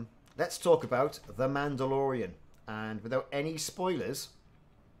 Let's talk about The Mandalorian. And without any spoilers,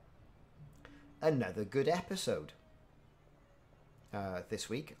 another good episode. this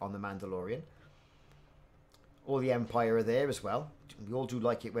week on The Mandalorian. All the Empire are there as well. We all do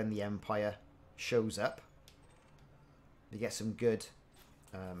like it when the Empire shows up. You get some good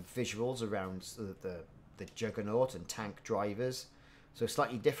visuals around the Juggernaut and tank drivers. So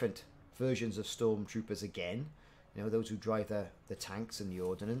slightly different versions of Stormtroopers again. You know, those who drive the tanks and the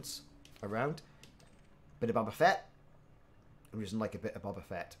ordnance around. Bit of Boba Fett. Who doesn't like a bit of Boba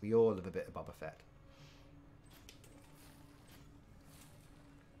Fett? We all love a bit of Boba Fett.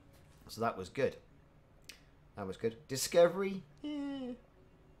 So that was good. That was good. Discovery? Yeah.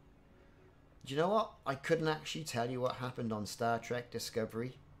 Do you know what? I couldn't actually tell you what happened on Star Trek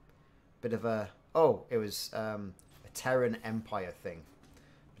Discovery. Bit of a... Oh, it was a Terran Empire thing.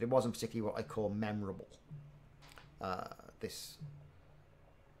 But it wasn't particularly what I call memorable. This...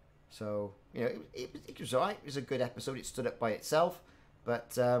 So, you know, it was alright. It was a good episode. It stood up by itself.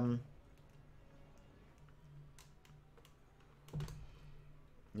 But, you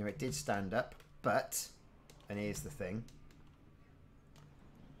know, it did stand up. But, and here's the thing.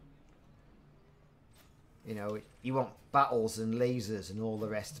 You know, you want battles and lasers and all the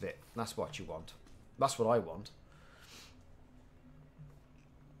rest of it. That's what you want. That's what I want.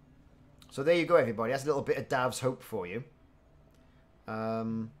 So there you go, everybody. That's a little bit of Dav's hope for you.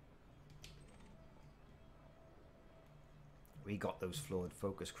 We got those fluid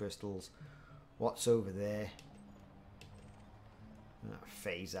focus crystals. What's over there?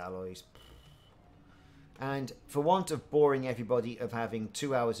 Phase alloys. And for want of boring everybody of having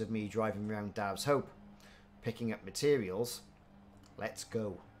 2 hours of me driving around Dav's Hope, picking up materials, let's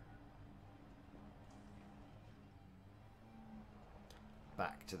go.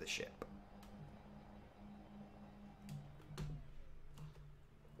 Back to the ship.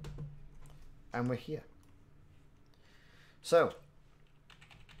 And we're here. So,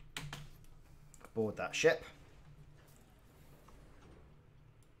 aboard that ship.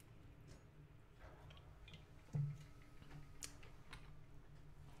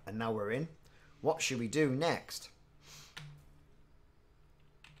 And now we're in. What should we do next?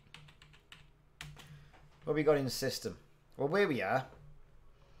 What have we got in the system? Well, where we are,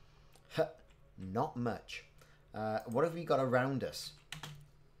 not much. What have we got around us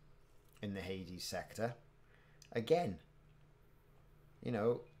in the Hyades sector? Again, you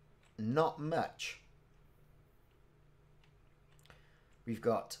know, not much. We've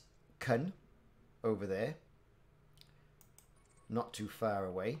got Kun over there, not too far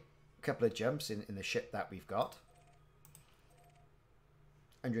away. A couple of jumps in the ship that we've got.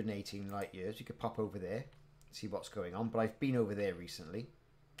 118 light years. You could pop over there, see what's going on. But I've been over there recently.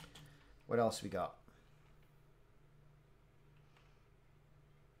 What else we got?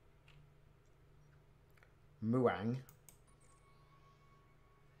 Muang.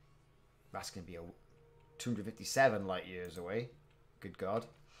 That's going to be a 257 light years away. Good God.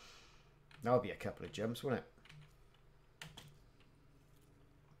 That'll be a couple of jumps, won't it?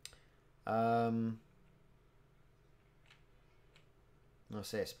 I'll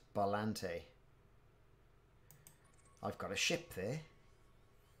say it's Balante. I've got a ship there.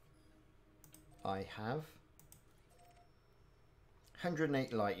 I have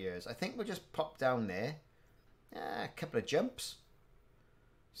 108 light years. I think we'll just pop down there. A couple of jumps.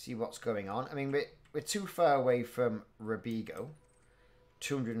 See what's going on. I mean, we're too far away from Robigo.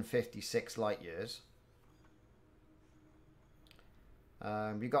 256 light years.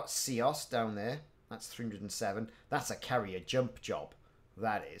 We've got Seos down there. That's 307. That's a carrier jump job.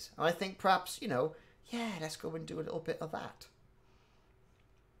 That is. And I think perhaps, you know, yeah, let's go and do a little bit of that.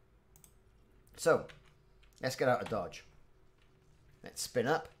 So, let's get out of Dodge. Let's spin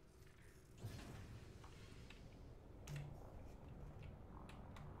up.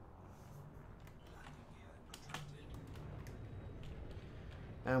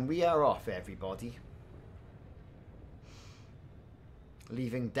 And we are off, everybody.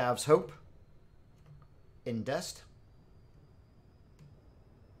 Leaving Dav's Hope in dust.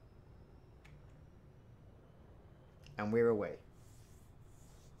 And we're away.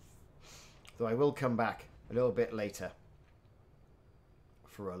 Though I will come back a little bit later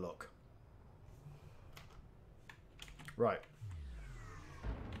for a look. Right.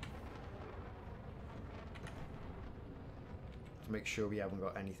 To make sure we haven't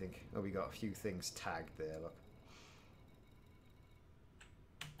got anything. Oh, we got a few things tagged there, look.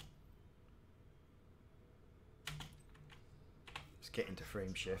 Let's get into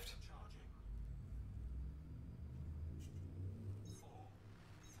frame shift.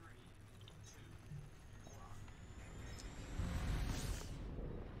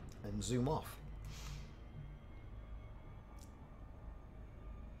 And zoom off.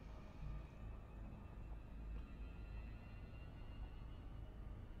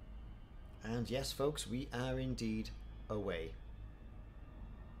 And yes, folks, we are indeed away.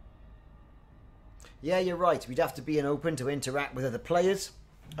 Yeah, you're right. We'd have to be an open to interact with other players.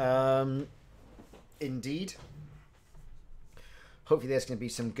 Indeed. Hopefully there's going to be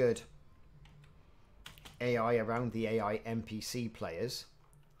some good AI around the AI NPC players.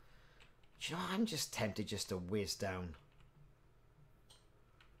 You know, I'm just tempted just to whiz down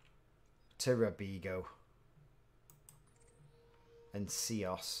to ROBIGO and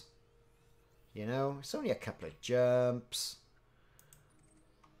SOTHIS. You know, it's only a couple of jumps.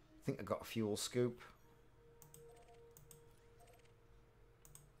 I think I got a fuel scoop.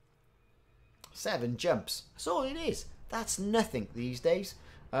 7 jumps. That's all it is. That's nothing these days.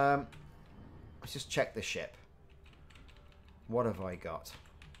 Let's just check the ship. What have I got?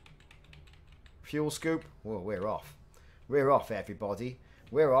 Fuel scoop. Whoa, we're off. We're off, everybody.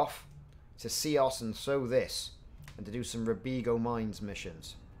 We're off to SOTHIS and SOTHIS, and to do some ROBIGO Mines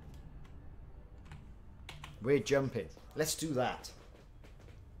missions. We're jumping. Let's do that.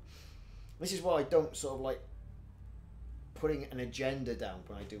 This is why I don't sort of like putting an agenda down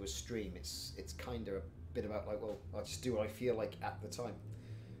when I do a stream. It's kind of a bit about like, well, I'll just do what I feel like at the time.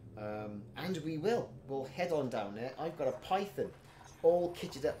 And we'll head on down there. I've got a Python all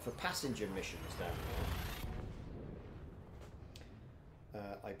kitted up for passenger missions down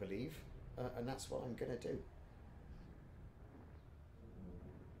there, I believe, and that's what I'm gonna do.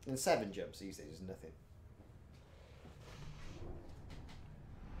 And 7 jumps these days is nothing.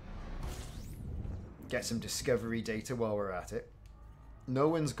 Get some discovery data while we're at it. No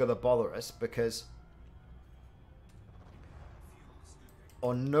one's gonna bother us because,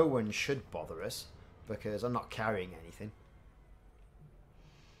 or no one should bother us because I'm not carrying anything.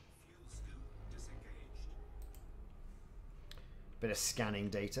 Bit of scanning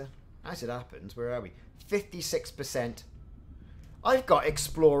data. As it happens, where are we? 56%. I've got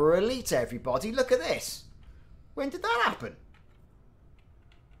Explorer Elite, everybody. Look at this. When did that happen?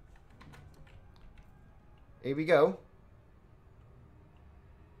 Here we go.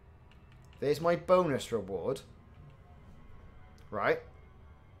 There's my bonus reward. Right.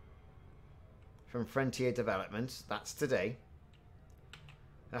 From Frontier Developments. That's today.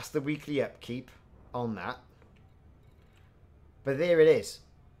 That's the weekly upkeep on that. But there it is.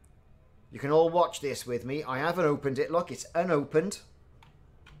 You can all watch this with me. I haven't opened it. Look, it's unopened.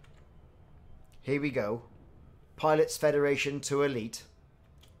 Here we go. Pilots Federation to Elite.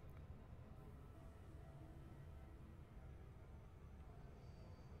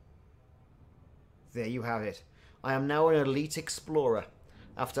 There you have it. I am now an Elite Explorer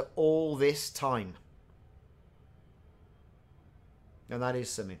after all this time. And that is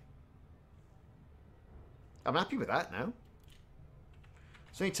something. I'm happy with that now.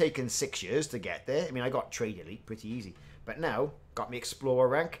 It's only taken 6 years to get there. I mean, I got Trade Elite pretty easy. But now, got me Explorer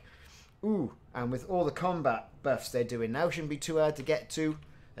rank. Ooh, and with all the combat buffs they're doing now, shouldn't be too hard to get to.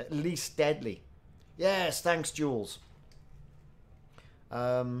 At least Deadly. Yes, thanks, Jules.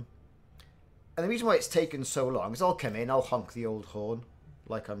 And the reason why it's taken so long is I'll come in, I'll honk the old horn,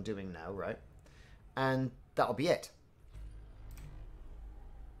 like I'm doing now, right? And that'll be it.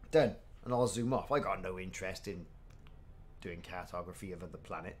 Done. And I'll zoom off. I got no interest in doing cartography of other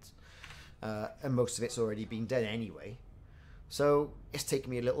planets. And most of it's already been done anyway. So it's taken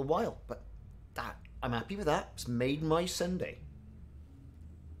me a little while. But that, I'm happy with that. It's made my Sunday.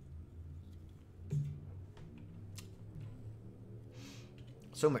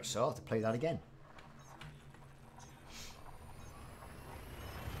 So much so, I'll have to play that again.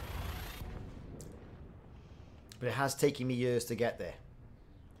 But it has taken me years to get there.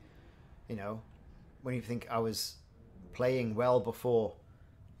 You know, when you think I was playing well before,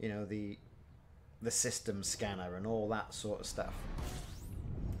 you know, the system scanner and all that sort of stuff.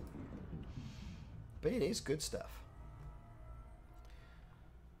 But it is good stuff.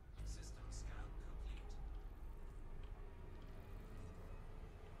 System scan complete.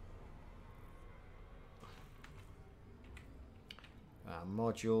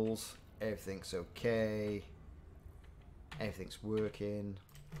 Modules, everything's okay. Everything's working.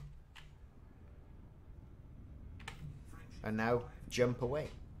 And now, jump away.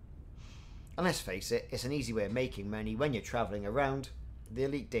 And let's face it, it's an easy way of making money when you're travelling around the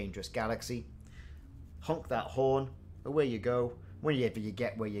Elite Dangerous Galaxy. Honk that horn, away you go. Whenever you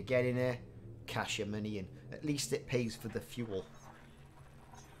get where you're getting there, cash your money in. At least it pays for the fuel.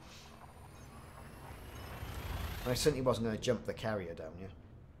 I certainly wasn't going to jump the carrier down, yeah.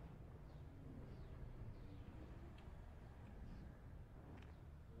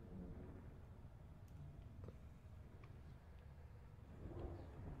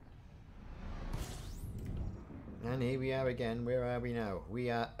 And here we are again. Where are we now? We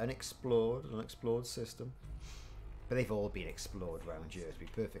are unexplored, an unexplored system. But they've all been explored around here, to be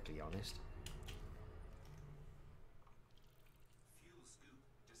perfectly honest. Fuel scoop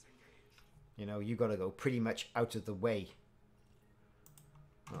disengaged. You know, you got to go pretty much out of the way.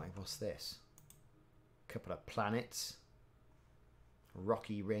 Right, what's this? Couple of planets.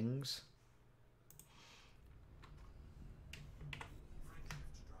 Rocky rings.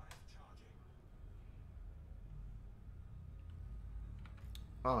 Frankshift drive charging.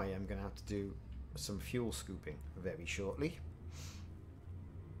 I am going to have to do some fuel scooping very shortly.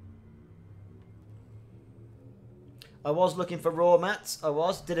 I was looking for raw mats.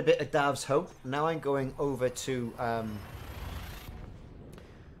 Did a bit of Dav's Hope. Now I'm going over to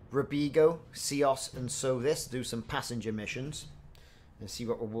ROBIGO, SOTHIS and SOTHIS, do some passenger missions and see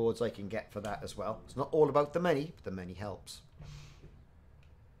what rewards I can get for that as well. It's not all about the money, but the money helps.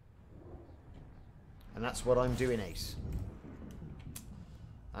 And that's what I'm doing, Ace.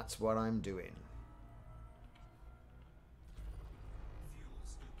 That's what I'm doing. Fuel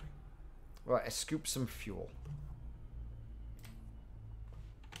scooping. Right, let's scoop some fuel.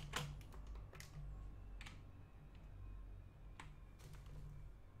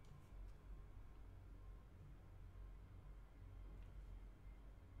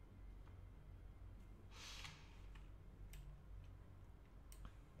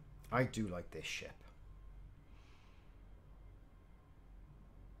 I do like this ship.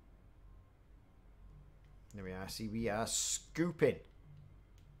 There we are. See, we are scooping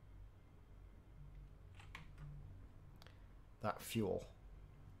that fuel.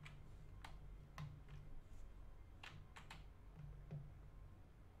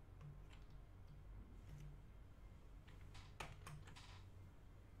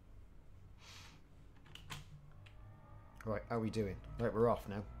 Right, how are we doing? Right, we're off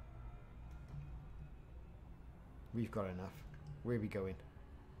now. We've got enough. Where are we going?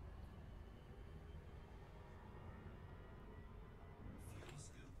 Fuel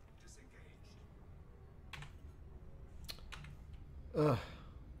scoop disengaged. Ugh.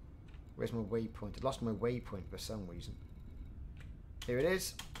 Where's my waypoint? I lost my waypoint for some reason. Here it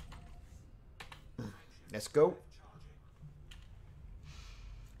is. Let's go.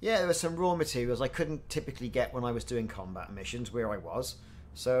 Yeah, there were some raw materials I couldn't typically get when I was doing combat missions where I was.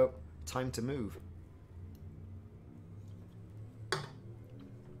 So, time to move.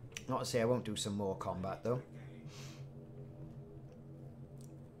 Not to say I won't do some more combat though.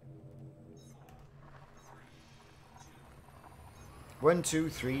 One, two,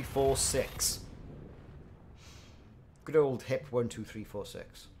 three, four, six. Good old hip 1, 2, 3, 4,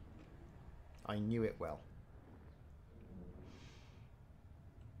 6. I knew it well.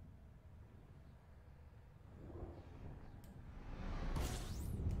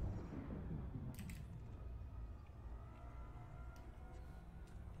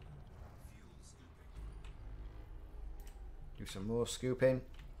 Do some more scooping.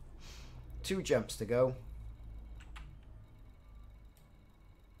 2 jumps to go.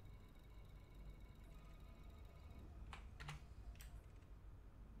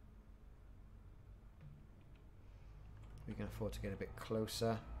 We can afford to get a bit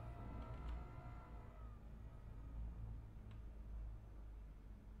closer.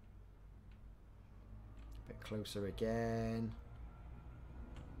 A bit closer again.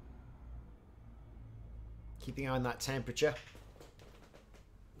 Keeping an eye on that temperature.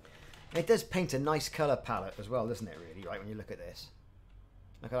 It does paint a nice colour palette as well, doesn't it, really, right, when you look at this.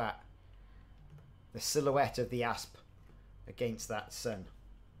 Look at that. The silhouette of the asp against that sun.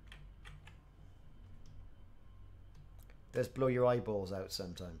 Does blow your eyeballs out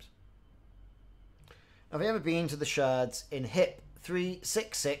sometimes. Have you ever been to the shards in HIP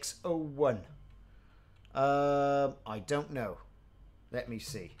 36601? I don't know. Let me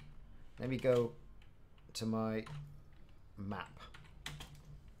see. Let me go to my map.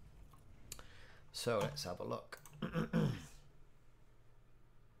 So let's have a look.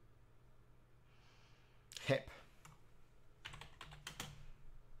 HIP.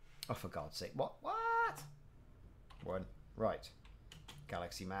 Oh, for God's sake. What? 1. Right.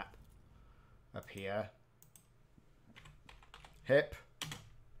 Galaxy map. Up here. HIP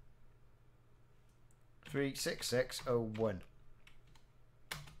 36601.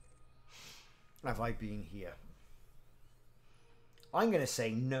 Have I been here? I'm going to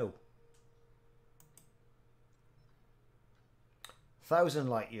say no. 1,000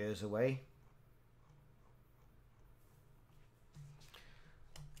 light years away.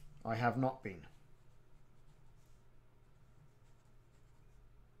 I have not been.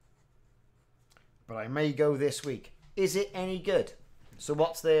 But I may go this week. Is it any good? So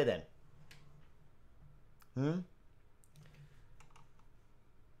what's there then? Hmm?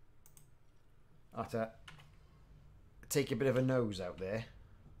 I have to take a bit of a nose out there.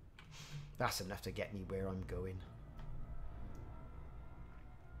 That's enough to get me where I'm going.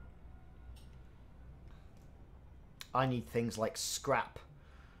 I need things like scrap.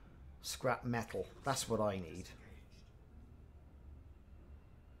 Scrap metal. That's what I need.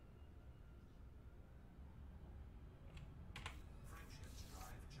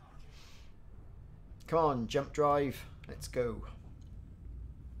 Come on, jump drive. Let's go.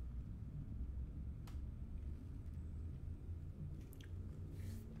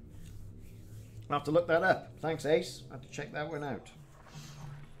 I'll have to look that up. Thanks, Ace. I have to check that one out.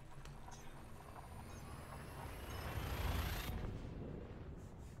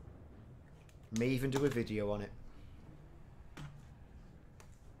 May even do a video on it.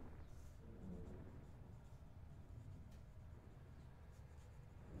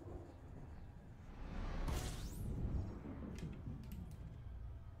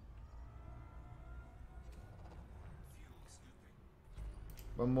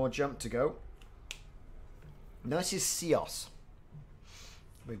 One more jump to go. Now this is SOTHIS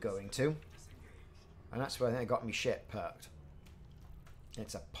we're going to. And that's where I think I got my ship parked.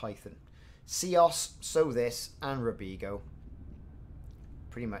 It's a Python. SOTHIS, SOTHIS and ROBIGO.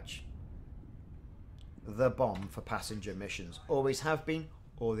 Pretty much the bomb for passenger missions. Always have been,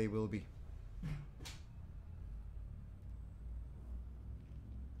 or they will be.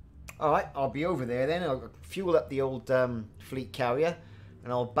 Alright, I'll be over there then. I'll fuel up the old fleet carrier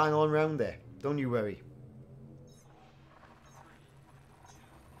and I'll bang on round there. Don't you worry.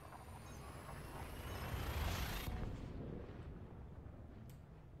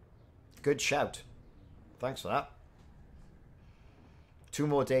 Good shout. Thanks for that. 2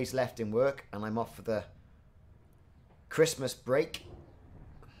 more days left in work and I'm off for the Christmas break.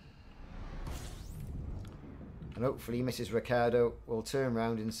 And hopefully Mrs. Ricardo will turn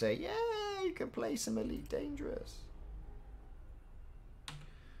around and say, yeah, you can play some Elite Dangerous.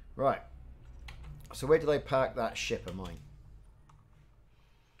 Right. So where did I park that ship of mine?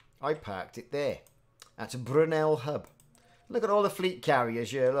 I parked it there. At Brunel Hub. Look at all the fleet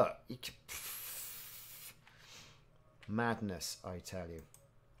carriers here, look. Madness, I tell you.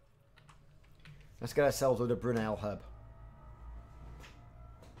 Let's get ourselves to the Brunel Hub.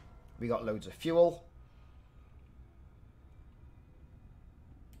 We got loads of fuel.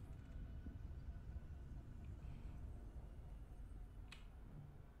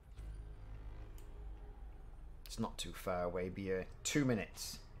 It's not too far away, be 2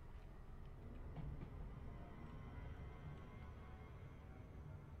 minutes.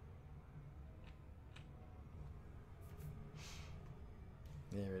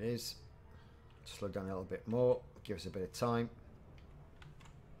 There it is. Slow down a little bit more, give us a bit of time.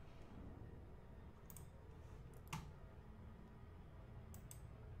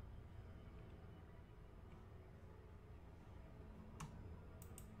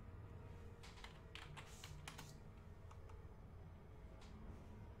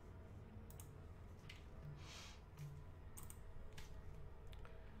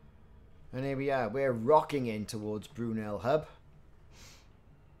 And here we are, we're rocking in towards Brunel Hub.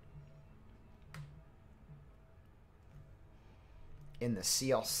 In the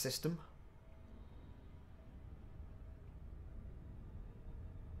SOTHIS system.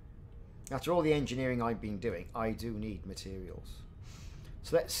 After all the engineering I've been doing, I do need materials.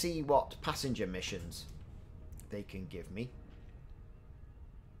 So let's see what passenger missions they can give me.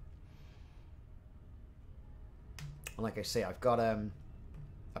 And like I say, I've got a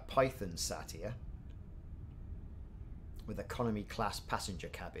Python sat here with economy class passenger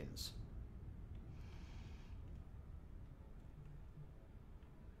cabins.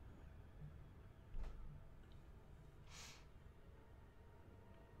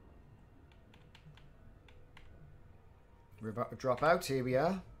 We're about to drop out. Here we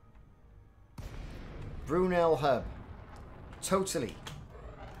are. Brunel Hub. Totally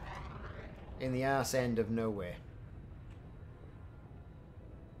in the arse end of nowhere.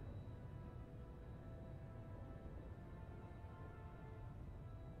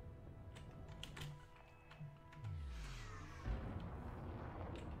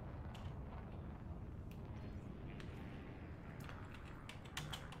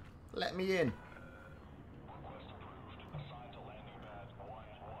 Let me in.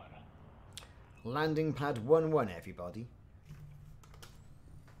 Landing pad 1-1, everybody.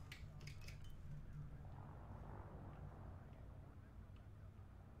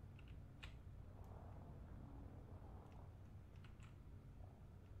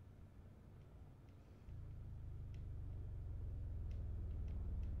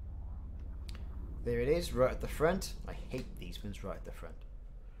 There it is, right at the front. I hate these ones right at the front.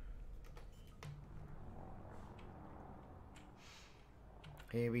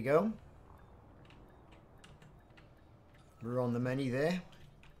 Here we go. We're on the menu there.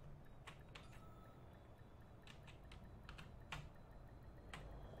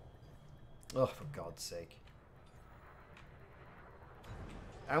 Oh, for God's sake.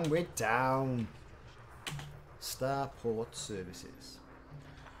 And we're down. Starport Services.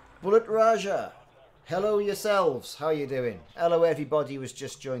 Bullet Raja. Hello yourselves. How are you doing? Hello everybody who's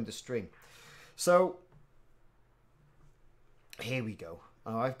just joined the stream. So, here we go.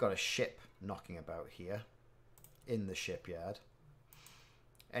 Oh, I've got a ship knocking about here in the shipyard.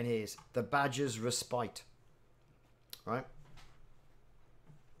 And here's the Badger's Respite. Right?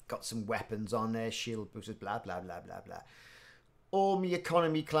 Got some weapons on there, shield boosters, blah, blah, blah, blah, blah. All my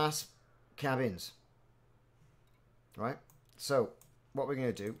economy class cabins. Right? So, what we're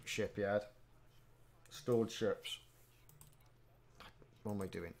going to do, shipyard, stored ships. What am I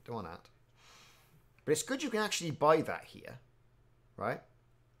doing? Don't want that. But it's good you can actually buy that here. Right?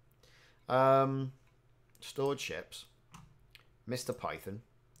 Stored ships. Mr. Python.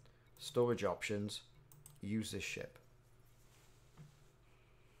 Storage options. Use this ship.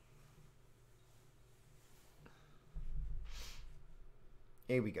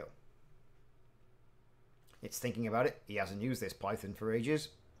 Here we go. It's thinking about it. He hasn't used this Python for ages.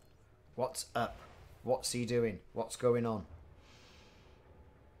 What's up? What's he doing? What's going on?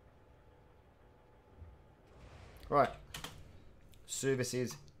 Right.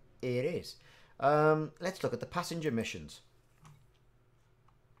 Services. Here it is. Let's look at the passenger missions.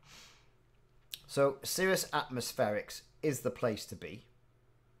 So, Cirrus Atmospherics is the place to be.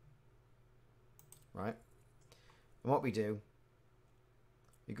 Right? And what we do,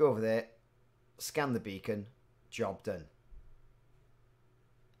 you go over there, scan the beacon, job done.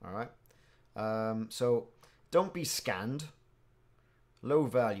 Alright? So, don't be scanned. Low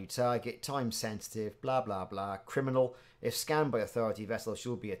value target, time sensitive, blah blah blah. Criminal. If scanned by authority vessels,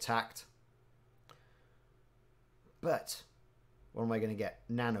 she'll be attacked. But, what am I going to get?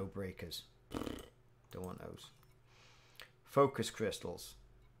 Nano breakers. Don't want those. Focus crystals.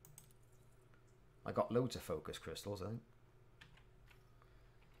 I got loads of focus crystals, I think.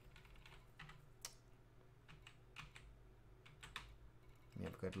 Let me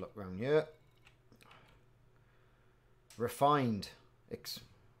have a good look around here. Refined.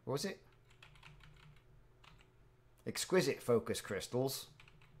 What was it? Exquisite focus crystals.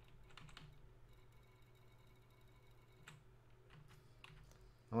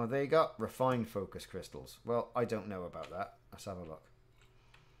 Oh, there you go. Refined focus crystals. Well, I don't know about that. Let's have a look.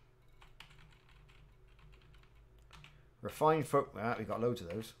 Refined focus... Ah, we got loads of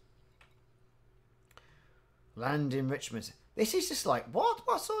those. Land enrichment. This is just like, what?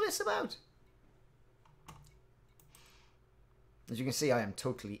 What's all this about? As you can see, I am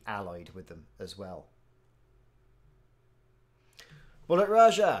totally allied with them as well. Bullet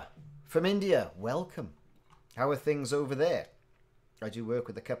Raja from India. Welcome. How are things over there? I do work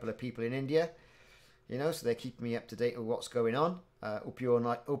with a couple of people in India, you know, so they're keeping me up to date with what's going on. Hope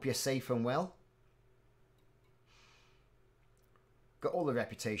you're safe and well. Got all the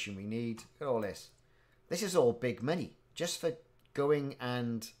reputation we need. Got all this. This is all big money just for going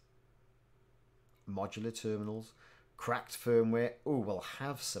and modular terminals, cracked firmware. Oh, we'll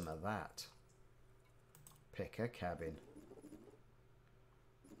have some of that. Pick a cabin.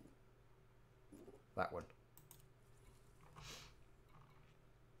 That one.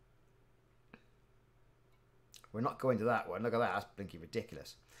 We're not going to that one. Look at that. That's blinky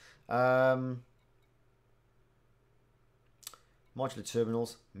ridiculous. Modular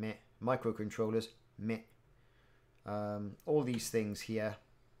terminals, meh. Microcontrollers, meh. All these things here.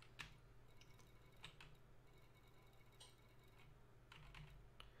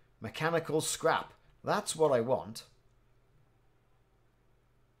 Mechanical scrap. That's what I want.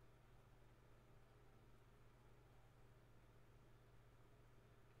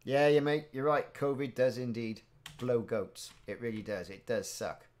 Yeah, you mate. You're right. COVID does indeed blow goats. It really does. It does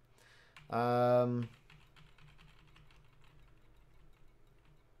suck. I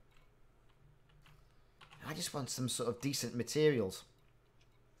just want some sort of decent materials.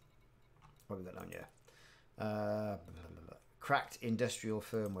 What have we got down here? Cracked industrial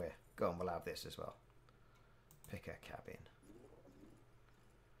firmware. Go on, we'll have this as well. Pick a cabin.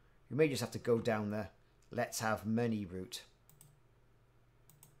 You may just have to go down the let's have money route.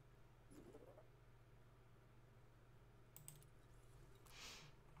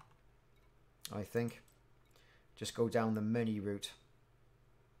 I think. Just go down the money route.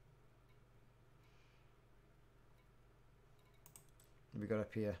 What have we got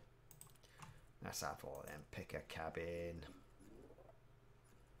up here? Let's have all of them. Pick a cabin.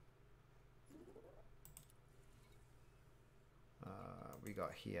 We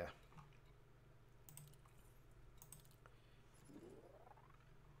got here.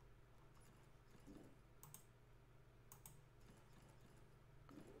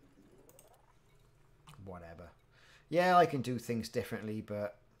 Whatever. Yeah, I can do things differently,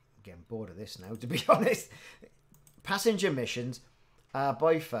 but I'm getting bored of this now, to be honest. Passenger missions are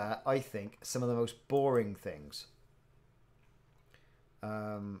by far, I think, some of the most boring things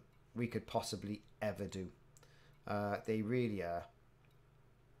we could possibly ever do. They really are.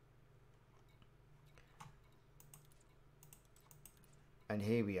 And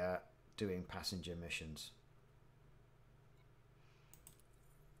here we are doing passenger missions.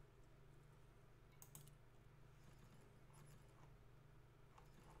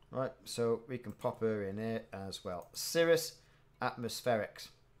 Right, so we can pop her in here as well. Cirrus Atmospherics.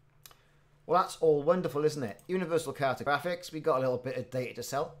 Well, that's all wonderful, isn't it? Universal Cartographics. We got a little bit of data to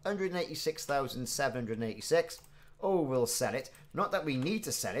sell. 186,786. Oh, we'll sell it. Not that we need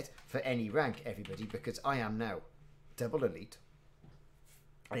to sell it for any rank, everybody, because I am now double elite.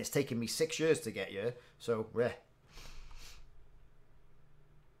 And it's taken me 6 years to get here, so yeah.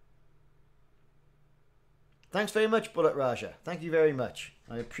 Thanks very much, Bullet Raja. Thank you very much.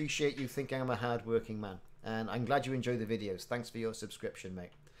 I appreciate you thinking I'm a hard-working man. And I'm glad you enjoy the videos. Thanks for your subscription,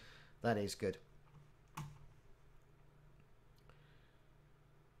 mate. That is good.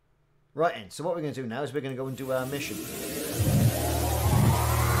 Right then, so what we're going to do now is we're going to go and do our mission.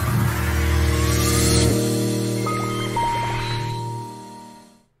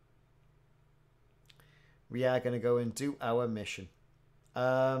 We are going to go and do our mission.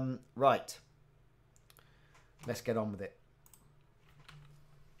 Right. Let's get on with it.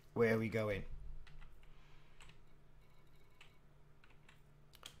 Where are we going?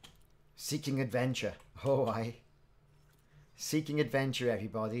 Seeking adventure. Oh, aye. Seeking adventure,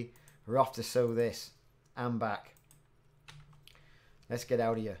 everybody. We're off to SOTHIS and back. Let's get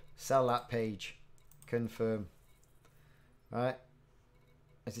out of here. Sell that page. Confirm. Right.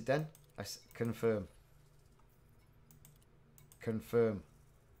 Is it done? Confirm. Confirm.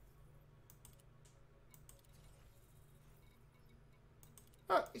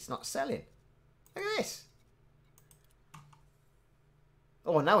 Oh, it's not selling. Look at this.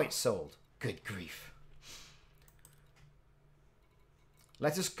 Oh, now it's sold. Good grief.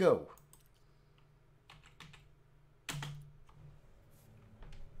 Let us go.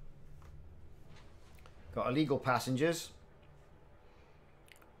 Got illegal passengers.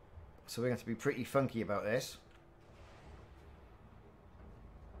 So we're going to have to be pretty funky about this.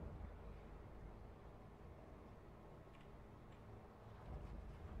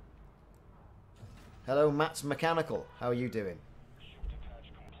 Hello, Matt's Mechanical. How are you doing? Ship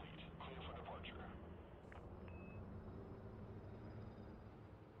detach complete. Clear for departure.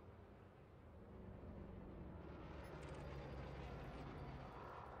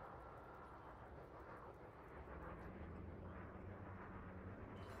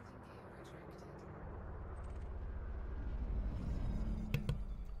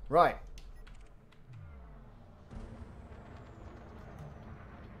 Right.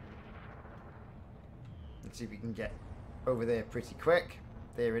 Let's see if we can get over there pretty quick.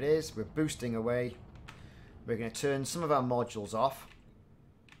 There it is. We're boosting away. We're going to turn some of our modules off.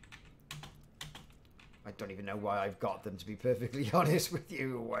 I don't even know why I've got them, to be perfectly honest with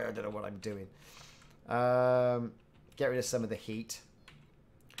you. Why I don't know what I'm doing. Get rid of some of the heat.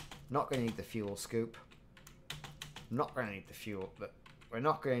 Not going to need the fuel scoop. Not going to need the fuel, but we're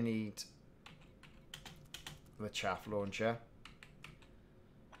not going to need the chaff launcher.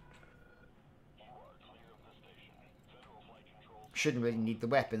 Shouldn't really need the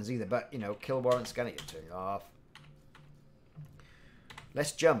weapons either, but, you know, kill warrants gonna get turned off.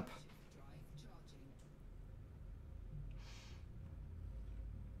 Let's jump.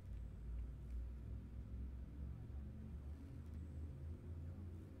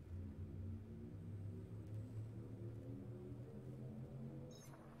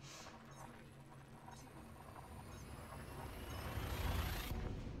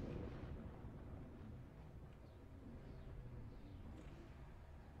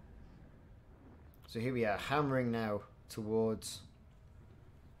 So here we are, hammering now towards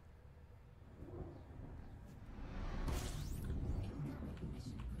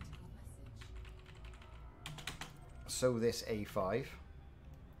SOTHIS A5 to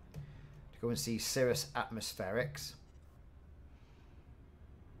go and see Cirrus Atmospherics.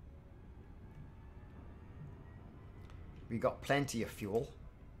 We got plenty of fuel.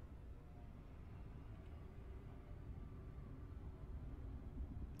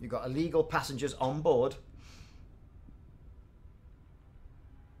 You've got illegal passengers on board.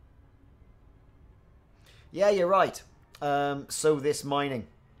 Yeah, you're right. SOTHIS mining.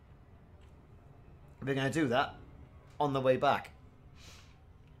 We're going to do that on the way back.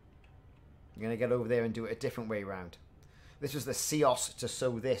 You're going to get over there and do it a different way round. This was the Ceos to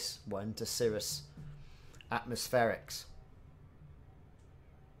SOTHIS one, to Cirrus Atmospherics.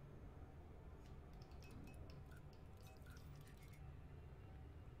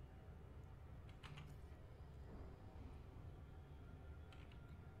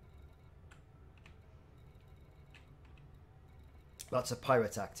 Lots of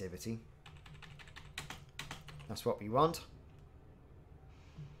pirate activity. That's what we want.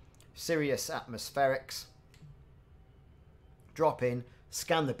 Sirius Atmospherics. Drop in,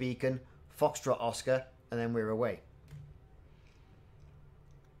 scan the beacon, Foxtrot Oscar, and then we're away.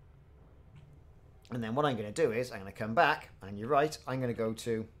 And then what I'm going to do is, I'm going to come back, and you're right, I'm going to go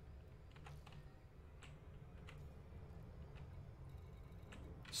to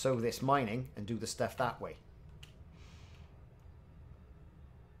SOTHIS mining and do the stuff that way.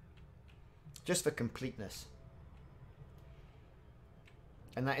 Just for completeness.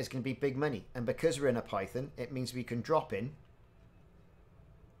 And that is going to be big money. And because we're in a Python, it means we can drop in.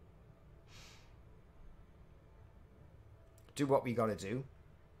 Do what we got to do.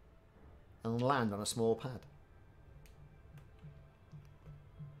 And land on a small pad.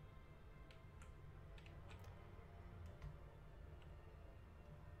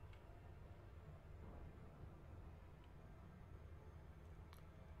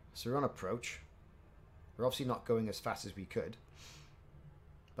 So we're on approach. We're obviously not going as fast as we could.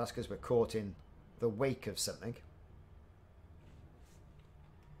 That's because we're caught in the wake of something.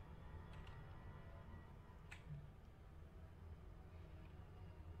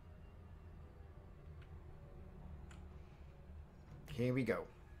 Here we go.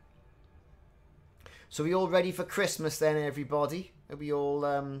 So we all ready for Christmas then, everybody? Are we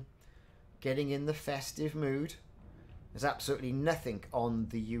all getting in the festive mood? There's absolutely nothing on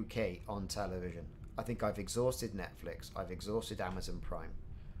the UK on television. I think I've exhausted Netflix. I've exhausted Amazon Prime.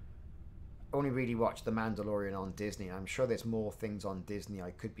 Only really watched The Mandalorian on Disney. I'm sure there's more things on Disney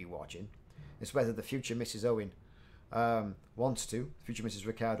I could be watching. It's whether the future Mrs. Owen wants to. Future Mrs.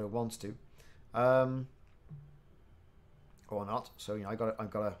 Ricardo wants to. Or not. So, you know, I've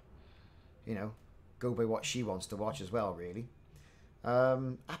got to, you know, go by what she wants to watch as well, really.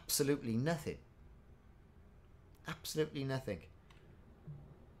 Absolutely nothing. Absolutely nothing.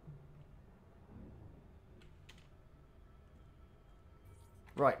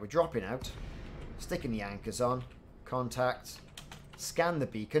 Right, we're dropping out. Sticking the anchors on. Contact. Scan the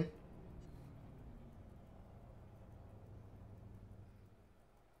beacon.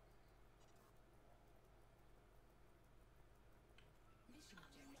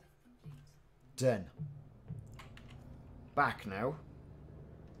 Done. Back now.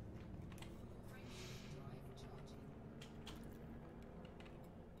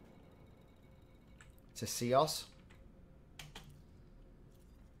 To Ceos.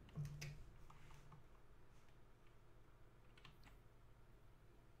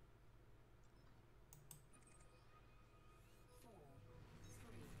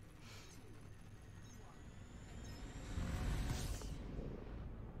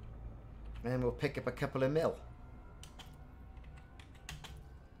 And then we'll pick up a couple of mil.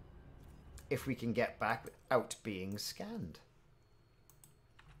 If we can get back without being scanned.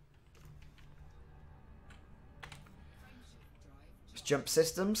 Let's jump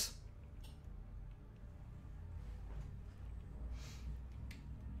systems.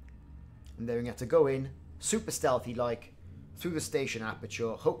 And then we have to go in, super stealthy like, through the station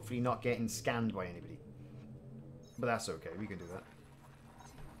aperture, hopefully not getting scanned by anybody. But that's okay, we can do that.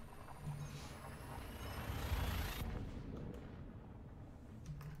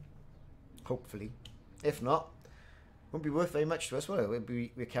 Hopefully. If not, won't be worth very much to us, will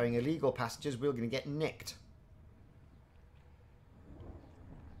it? We're carrying illegal passengers, we're going to get nicked.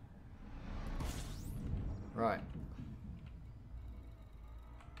 Right.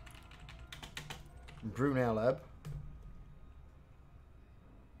 Brunel Hub.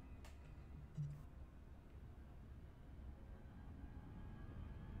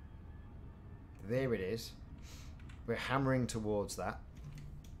 There it is. We're hammering towards that.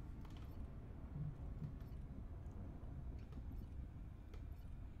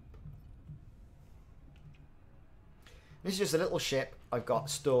 This is just a little ship I've got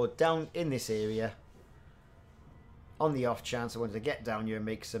stored down in this area on the off chance I wanted to get down here and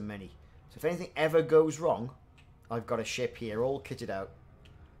make some money. So if anything ever goes wrong, I've got a ship here all kitted out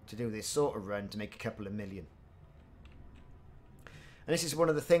to do this sort of run to make a couple of million. And this is one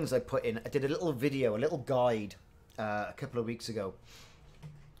of the things I put in. I did a little video, a little guide a couple of weeks ago.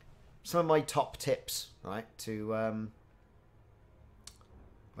 Some of my top tips, right, to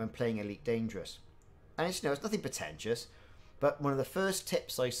when playing Elite Dangerous. And it's, you know, it's nothing pretentious, but one of the first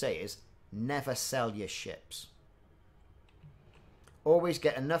tips I say is never sell your ships. Always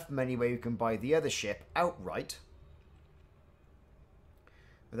get enough money where you can buy the other ship outright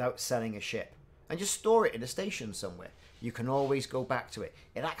without selling a ship. And just store it in a station somewhere. You can always go back to it.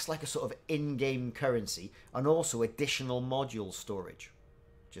 It acts like a sort of in-game currency and also additional module storage.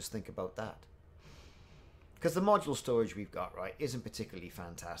 Just think about that. Because the module storage we've got, right, isn't particularly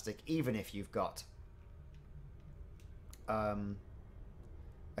fantastic, even if you've got a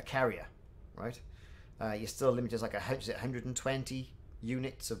carrier, right? You're still limited to like 120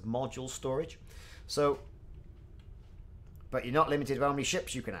 units of module storage. So, but you're not limited to how many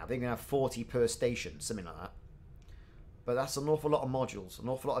ships you can have. You can have 40 per station, something like that. But that's an awful lot of modules, an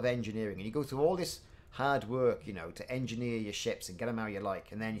awful lot of engineering. And you go through all this hard work, you know, to engineer your ships and get them how you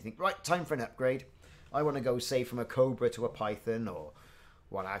like. And then you think, right, time for an upgrade. I want to go, say, from a Cobra to a Python, or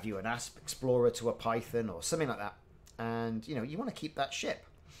what have you, an Asp Explorer to a Python, or something like that. And, you know, you want to keep that ship.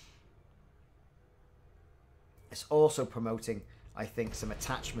 It's also promoting, I think, some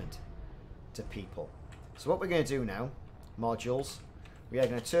attachment to people. So what we're going to do now, modules, we are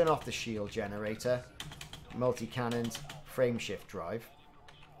going to turn off the shield generator, multi-cannons, frame shift drive,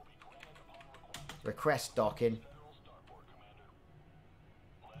 request docking.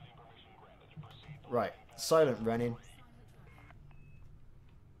 Right, silent running.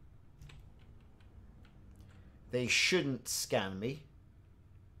 They shouldn't scan me.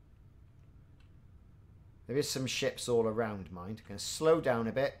 There is some ships all around, mind. Going to slow down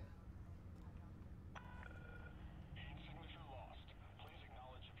a bit.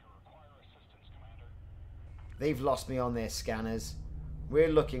 They've lost me on their scanners. We're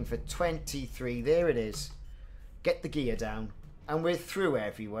looking for 23. There it is. Get the gear down. And we're through,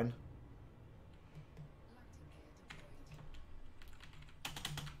 everyone.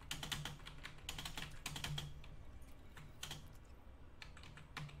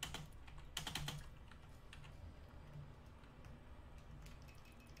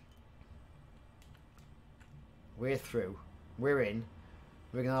 We're through. We're in.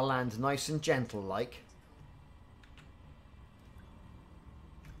 We're going to land nice and gentle like.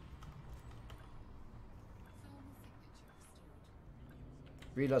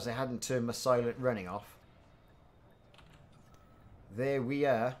 Realised I hadn't turned my silent running off. There we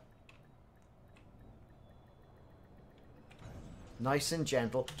are. Nice and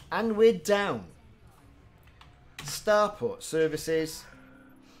gentle. And we're down. Starport services.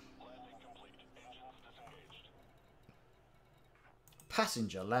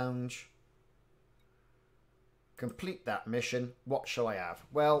 Passenger lounge. Complete that mission. What shall I have?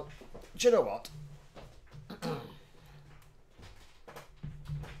 Well, do you know what?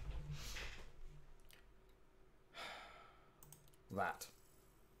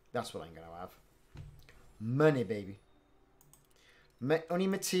 That's what I'm going to have. Money, baby. Only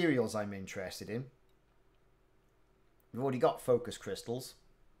materials I'm interested in. We've already got focus crystals.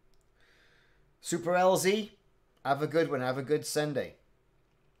 Super LZ. Have a good one. Have a good Sunday.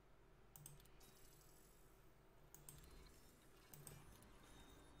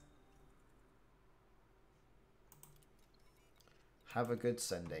 Have a good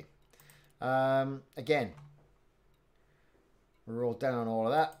Sunday. Again, we're all down on all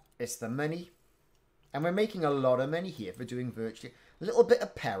of that. It's the money. And we're making a lot of money here for doing virtually a little bit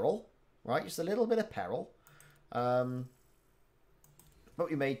of peril, right? Just a little bit of peril. But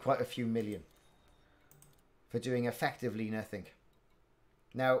we made quite a few million for doing effectively nothing.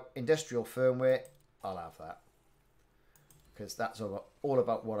 Now, industrial firmware, I'll have that. Because that's all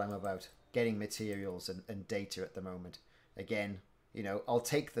about what I'm about. Getting materials and data at the moment. Again, you know, I'll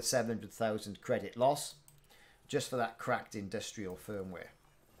take the 700,000 credit loss just for that cracked industrial firmware.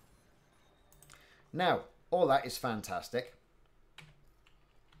 Now, all that is fantastic.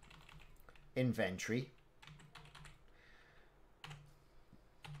 Inventory.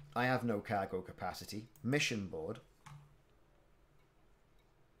 I have no cargo capacity. Mission board.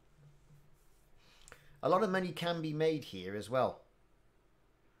 A lot of money can be made here as well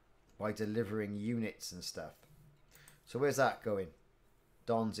by delivering units and stuff. So where's that going?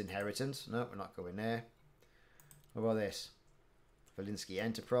 Don's Inheritance. No, we're not going there. What about this? Valinsky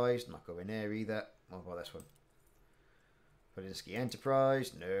Enterprise. Not going there either. What about this one? Valinsky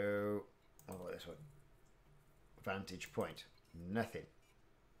Enterprise. No. What about this one? Vantage Point. Nothing.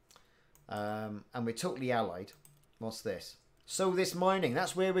 And we're totally allied. What's this? SOTHIS mining.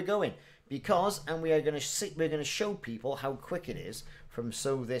 That's where we're going. Because, and we're going to show people how quick it is from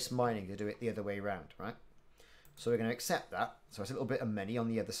SOTHIS mining to do it the other way around, right? So we're going to accept that. So it's a little bit of money on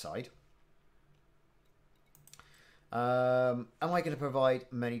the other side. Am I going to provide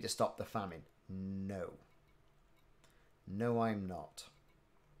money to stop the famine? No. No, I'm not.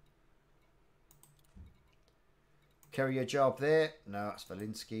 Carry a job there? No, that's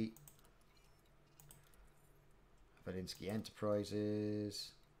Valinsky. Valinsky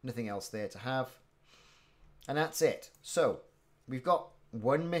Enterprises. Nothing else there to have. And that's it. So, we've got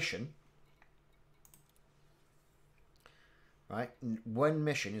one mission. Right? One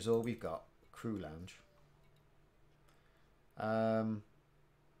mission is all we've got. Crew lounge.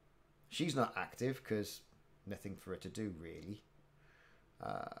 She's not active because nothing for her to do, really.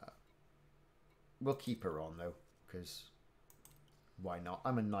 We'll keep her on, though, because why not?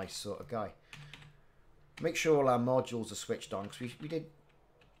 I'm a nice sort of guy. Make sure all our modules are switched on, because we did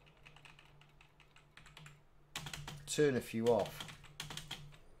turn a few off.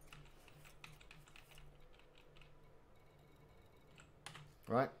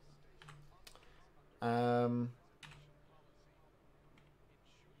 Right.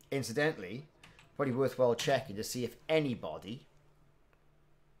 Incidentally, probably worthwhile checking to see if anybody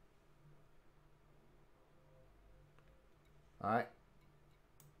alright.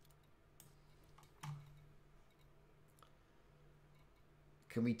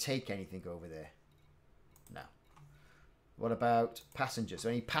 Can we take anything over there? No. What about passengers?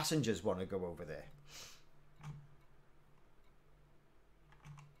 Any passengers want to go over there?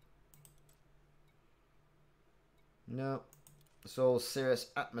 No. It's all Cirrus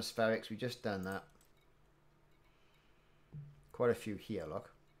atmospherics. We've just done that. Quite a few here,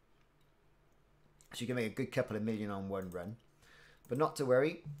 look. So you can make a good couple of million on one run. But not to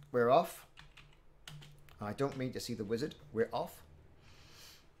worry. We're off. I don't mean to see the wizard. We're off.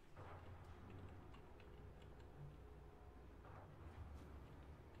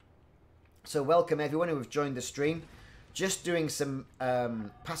 So welcome everyone who have joined the stream. Just doing some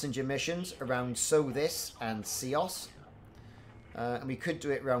passenger missions around SOTHIS and CEOS. And we could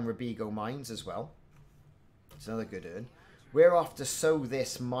do it around ROBIGO Mines as well. It's another good earn. We're off to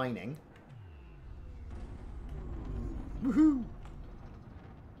SOTHIS mining. Woohoo!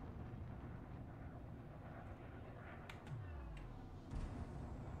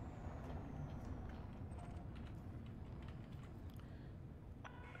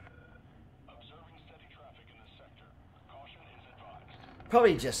 Observing steady traffic in this sector. Caution is advised.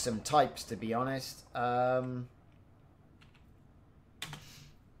 Probably just some types, to be honest.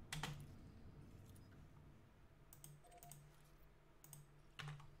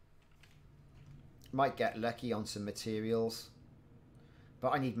 Might get lucky on some materials. But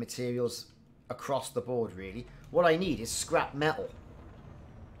I need materials across the board, really. What I need is scrap metal.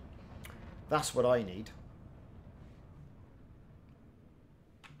 That's what I need.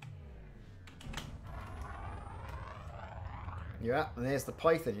 Yeah, and there's the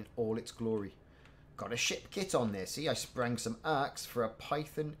Python in all its glory. Got a ship kit on there. See, I sprang some arcs for a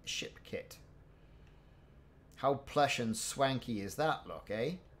Python ship kit. How plush and swanky is that, look,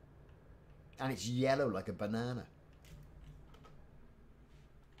 eh? And it's yellow like a banana.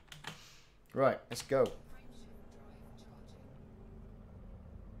 Right, let's go.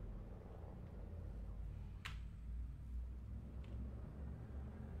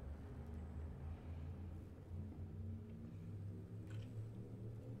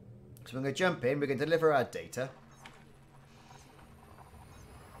 So we're going to jump in, we're going to deliver our data.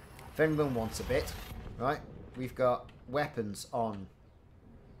 If anyone wants a bit, right, we've got weapons on.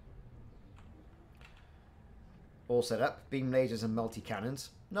 All set up, beam lasers and multi-cannons.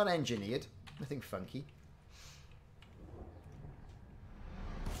 Not engineered, nothing funky.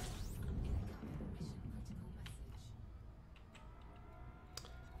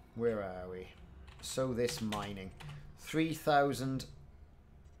 Where are we? SOTHIS mining. 3,000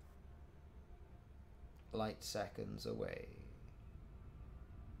 light seconds away.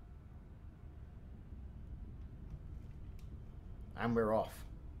 And we're off.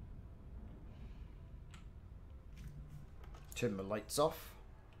 Turn the lights off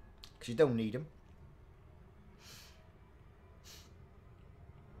because you don't need them.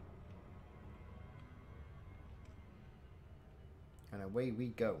 And away we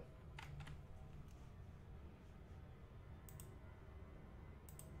go.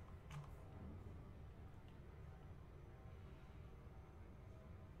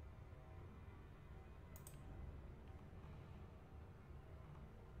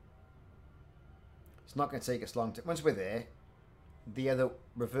 It's not going to take us long to, once we're there, the other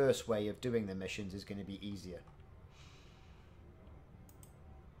reverse way of doing the missions is going to be easier.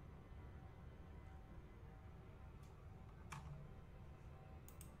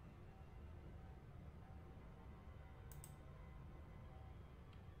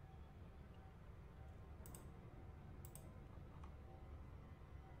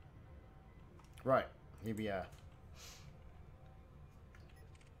 Right, here we are.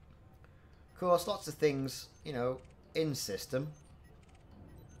 Of course, lots of things, you know, in system.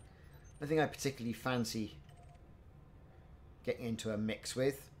 Nothing I particularly fancy getting into a mix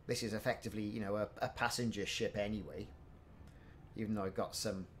with. This is effectively, you know, a passenger ship anyway. Even though I've got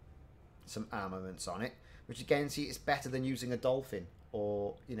some armaments on it. Which again, see, it's better than using a dolphin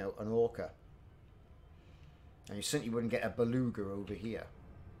or, you know, an orca. And you certainly wouldn't get a beluga over here.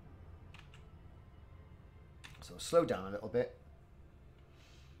 So slow down a little bit.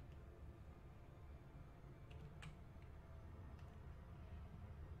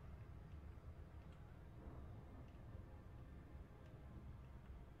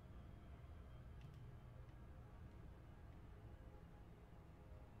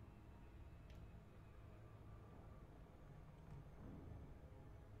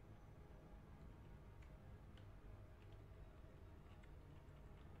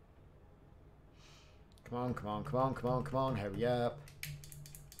 Come on, come on, come on, come on, come on, hurry up.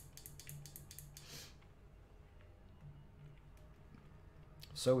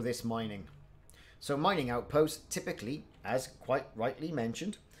 So this mining. So mining outposts, typically, as quite rightly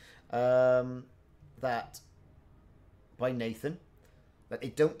mentioned, that by Nathan, that they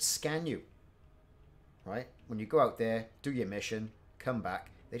don't scan you. Right? When you go out there, do your mission, come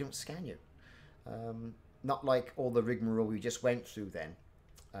back, they don't scan you. Not like all the rigmarole we just went through then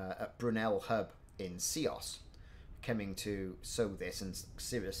at Brunel Hub in Ceos, coming to SOTHIS and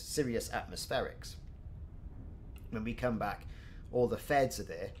Sirius Atmospherics. When we come back, all the feds are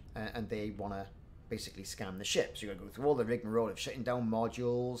there and they want to basically scan the ship. So you've got to go through all the rigmarole of shutting down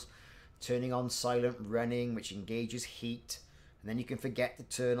modules, turning on silent running, which engages heat, and then you can forget to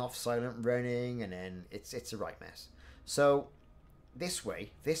turn off silent running, and then it's a right mess. So this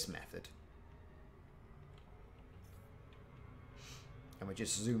way, this method, and we're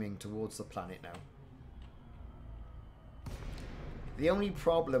just zooming towards the planet now. The only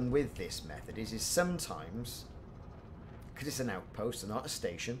problem with this method is sometimes, because it's an outpost and not a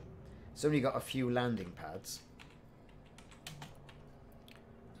station, it's only got a few landing pads,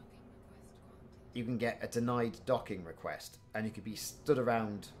 you can get a denied docking request and you could be stood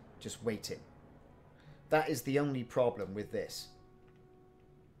around just waiting. That is the only problem with this.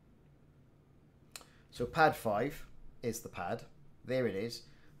 So pad 5 is the pad. There it is,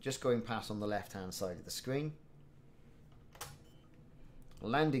 just going past on the left hand side of the screen.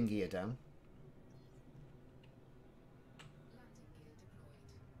 Landing gear down.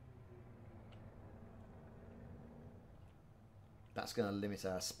 That's going to limit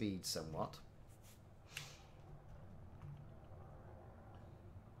our speed somewhat.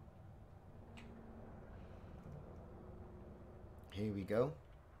 Here we go.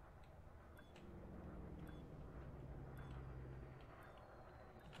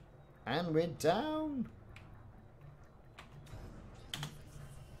 And we're down.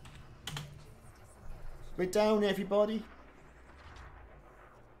 We're down, everybody.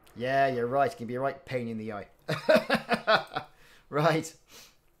 Yeah, you're right. It can be a right pain in the eye. Right.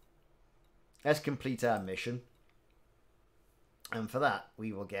 Let's complete our mission. And for that,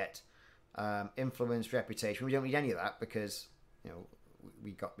 we will get influence, reputation. We don't need any of that because, you know,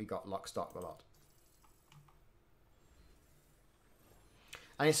 we got lock, stock, a lot.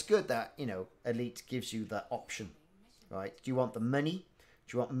 And it's good that, you know, Elite gives you that option, right? Do you want the money?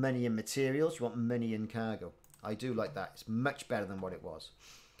 Do you want money in materials? Do you want money in cargo? I do like that. It's much better than what it was.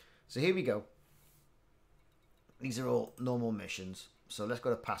 So here we go. These are all normal missions. So let's go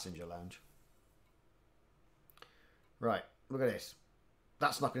to passenger lounge. Right, look at this.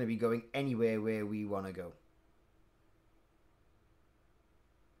 That's not going to be going anywhere where we want to go.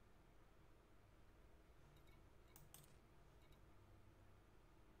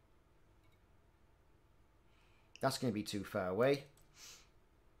 That's going to be too far away.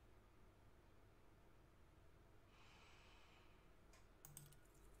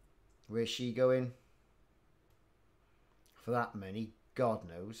 Where's she going? For that many, God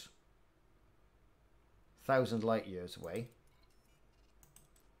knows. 1,000 light years away.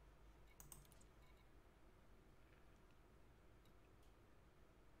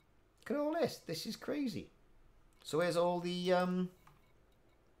 Look at all this. This is crazy. So where's all the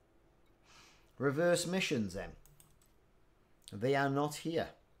reverse missions then? They are not here.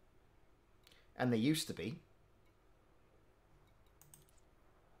 And they used to be.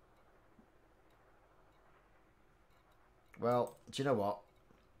 Well, do you know what?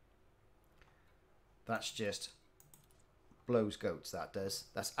 That's just blows goats, that does.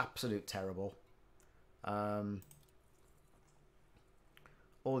 That's absolute terrible. All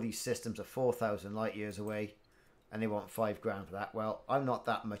these systems are 4,000 light years away. and they want 5 grand for that. Well, I'm not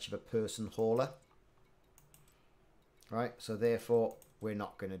that much of a person hauler, right? So therefore, we're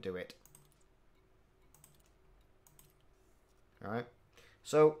not going to do it. All right.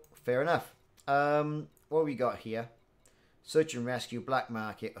 So fair enough. What we got here? Search and rescue, black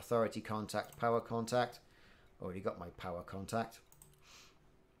market, authority contact, power contact. Already got my power contact.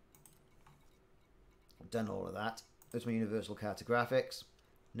 I've done all of that. There's my universal cartographics.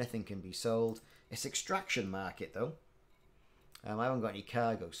 Nothing can be sold. It's extraction market though. I haven't got any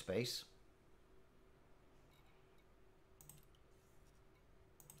cargo space.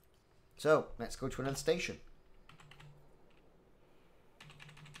 So let's go to another station.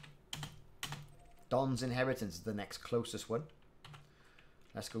 Don's Inheritance is the next closest one.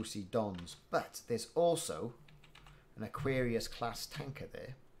 Let's go see Don's. But there's also an Aquarius class tanker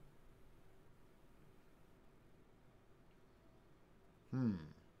there.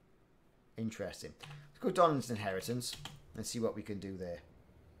 Interesting. Let's go Don's Inheritance and see what we can do there.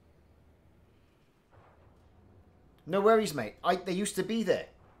 No worries, mate. They used to be there.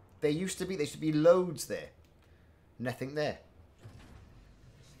 There used to be loads there. Nothing there.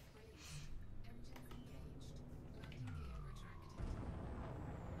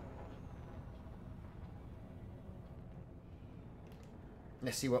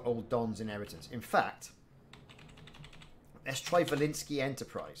 Let's see what old Don's Inheritance. In fact, let's try Valinsky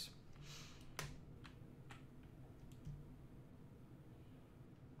Enterprise.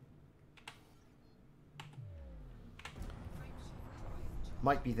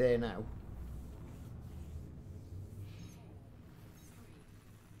 Might be there now.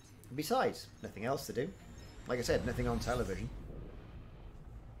 Besides, nothing else to do. Like I said, nothing on television.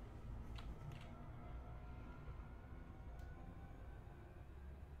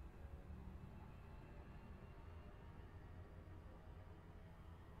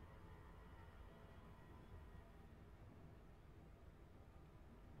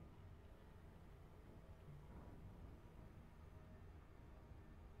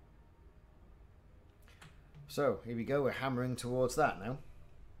 So, here we go, we're hammering towards that now.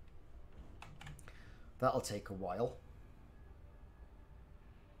 That'll take a while.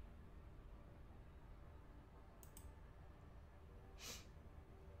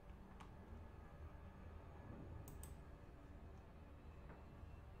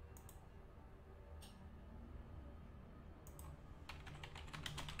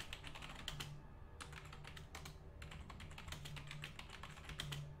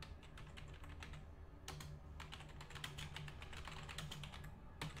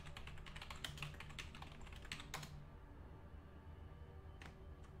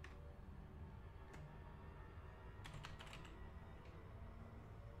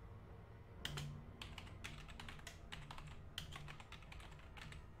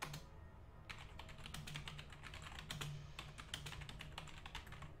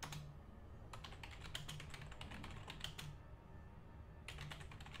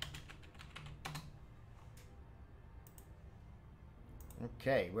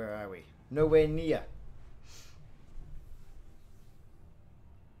 Okay, where are we? Nowhere near.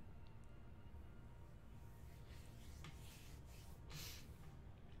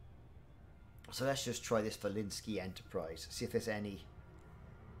 So let's just try this Valinsky Enterprise. See if there's any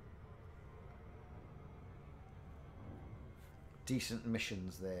decent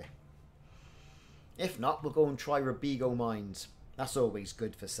missions there. If not, we'll go and try ROBIGO Mines. That's always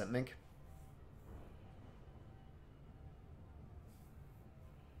good for something.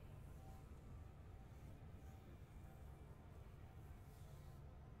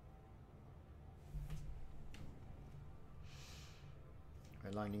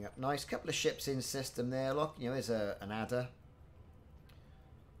 Lining up nice. Couple of ships in system there. Look, you know, there's an adder.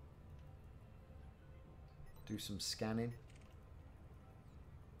 Do some scanning.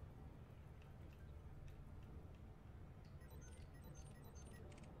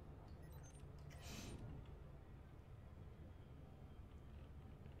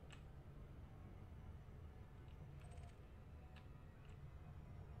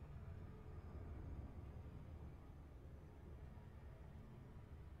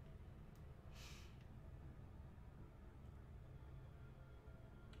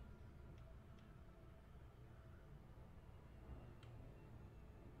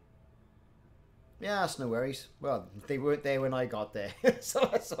 Yeah, that's no worries. Well, they weren't there when I got there, so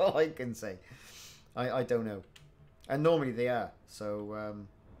that's all I can say. I don't know. And normally they are, so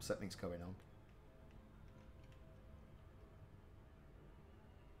something's going on.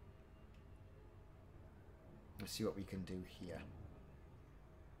 Let's see what we can do here.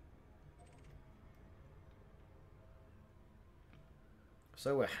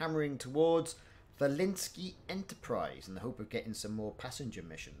 So we're hammering towards the Linsky Enterprise in the hope of getting some more passenger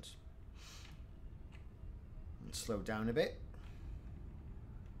missions. And slow down a bit.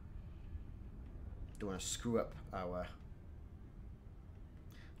 Don't want to screw up our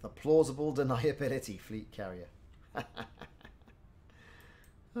the plausible deniability fleet carrier. Oh,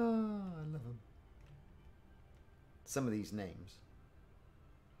 I love them. Some of these names.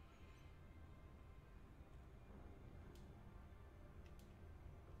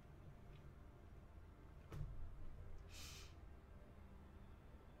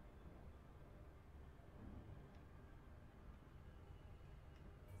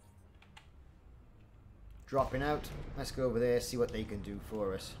 Dropping out. Let's go over there, see what they can do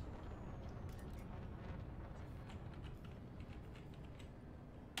for us.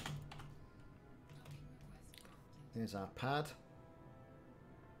 There's our pad.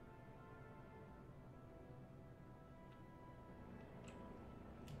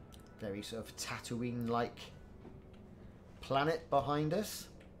 Very sort of Tatooine-like planet behind us.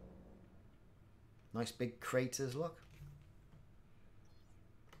 Nice big craters, look.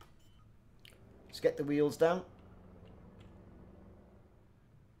 Let's get the wheels down.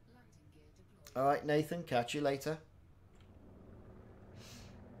 Alright, Nathan, catch you later.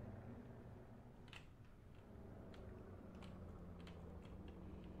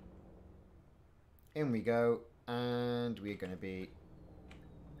 In we go, and we're going to be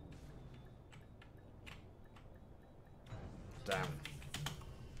down.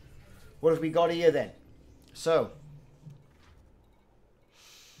 What have we got here then? So,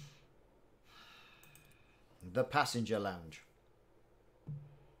 the passenger lounge.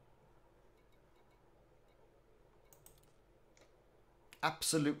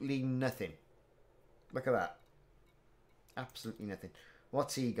 Absolutely nothing. Look at that. Absolutely nothing.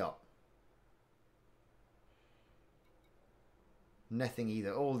 What's he got? Nothing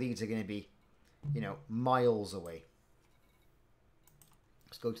either. All these are going to be, you know, miles away.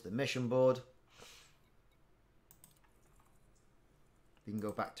 Let's go to the mission board. We can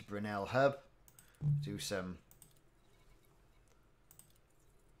go back to Brunel Hub. Do some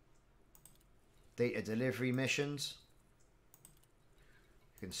data delivery missions.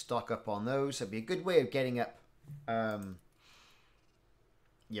 You can stock up on those. That'd be a good way of getting up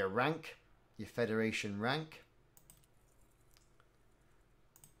your rank, your Federation rank.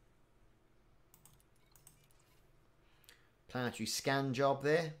 Planetary scan job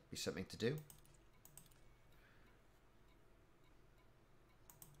there. Be something to do.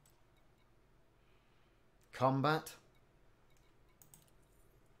 Combat.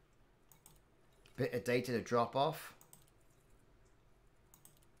 Bit of data to drop off.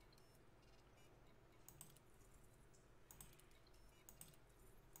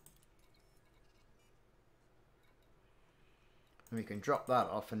 And we can drop that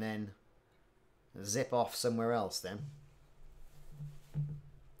off and then zip off somewhere else then.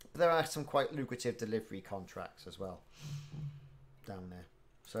 But there are some quite lucrative delivery contracts as well down there.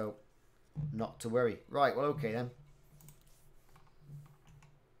 So, not to worry. Right, well, okay then.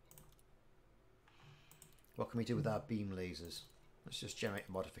 What can we do with our beam lasers? Let's just generate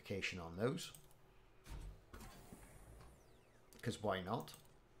a modification on those. Because why not?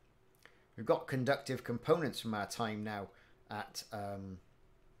 We've got conductive components from our time now at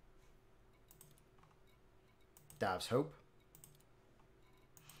Dav's Hope.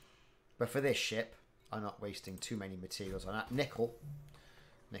 But for this ship, I'm not wasting too many materials on that. Nickel.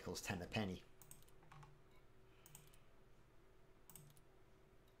 Nickel's 10 a penny.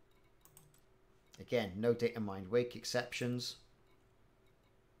 Again, no data mined wake exceptions.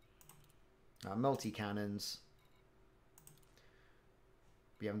 Our multi-cannons.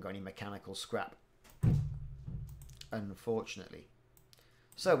 We haven't got any mechanical scrap, unfortunately.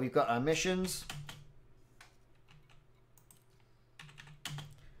 So we've got our missions.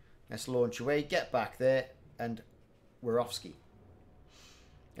 Let's launch away, get back there, and we're off ski.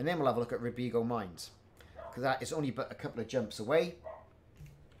 And then we'll have a look at ROBIGO Mines, because that is only but a couple of jumps away.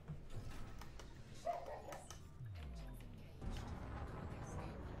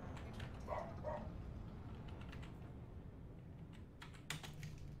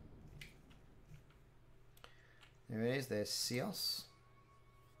 There it is, there's Sios.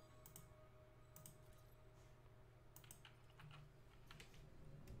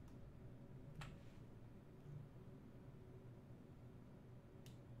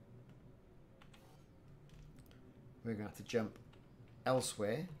 We're going to have to jump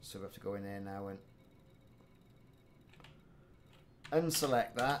elsewhere, so we have to go in there now and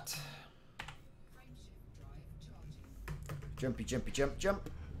unselect that. Jumpy, jumpy, jump, jump.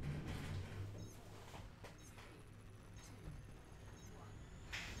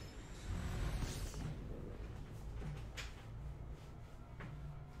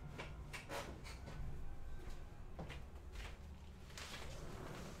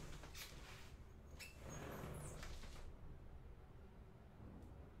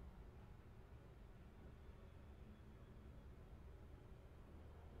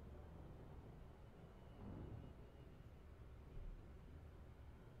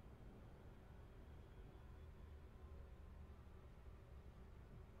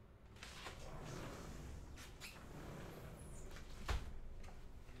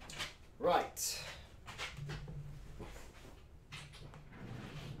 Right.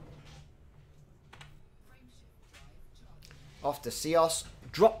 Off to Cios,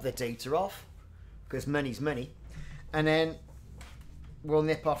 drop the data off, because money's money, and then we'll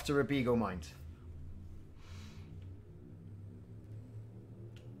nip off to ROBIGO Mines.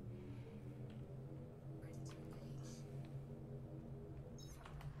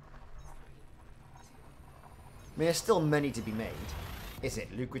 I mean, there's still money to be made. Is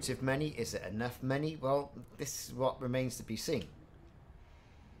it lucrative money? Is it enough money? Well, this is what remains to be seen.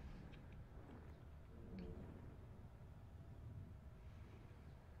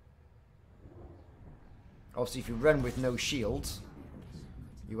 Obviously, if you run with no shields,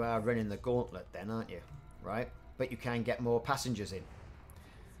 you are running the gauntlet then, aren't you? Right? But you can get more passengers in.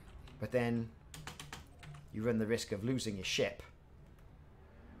 But then you run the risk of losing your ship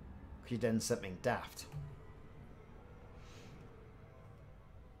because you've done something daft.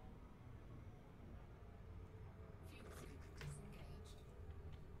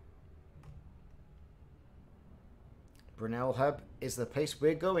 Brunel Hub is the place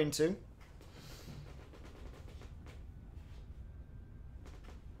we're going to.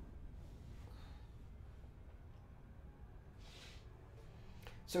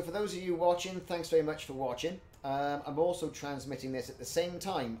 So for those of you watching, thanks very much for watching. I'm also transmitting this at the same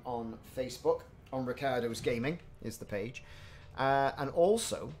time on Facebook, on Ricardo's Gaming is the page. And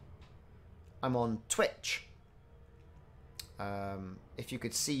also, I'm on Twitch. If you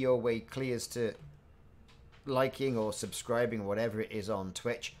could see your way clears to liking or subscribing or whatever it is on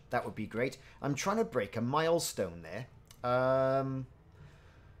Twitch, that would be great. I'm trying to break a milestone there,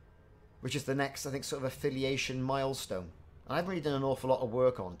 which is the next, I think, sort of affiliation milestone. I haven't really done an awful lot of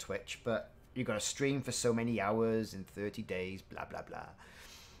work on Twitch, but you've got to stream for so many hours in 30 days, blah, blah, blah.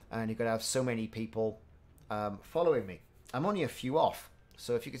 And you've got to have so many people following me. I'm only a few off,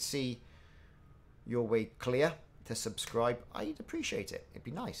 so if you could see your way clear to subscribe, I'd appreciate it. It'd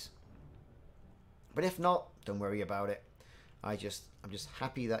be nice. But if not, don't worry about it. I'm just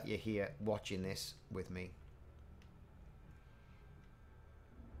happy that you're here watching this with me.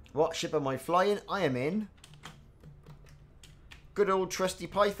 What ship am I flying? I am in good old trusty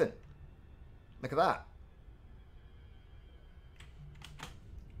Python. Look at that.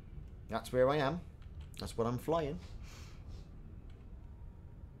 That's where I am. That's what I'm flying.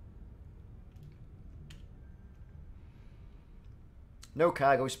 No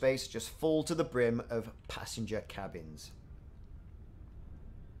cargo space, just full to the brim of passenger cabins.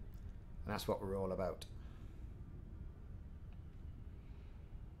 And that's what we're all about.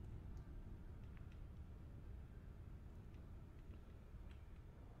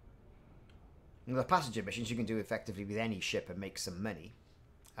 And the passenger missions you can do effectively with any ship and make some money.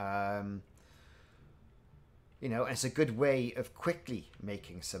 You know, and it's a good way of quickly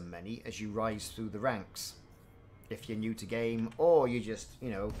making some money as you rise through the ranks. If you're new to game, or you're just, you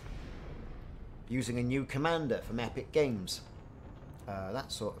know, using a new commander from Epic Games.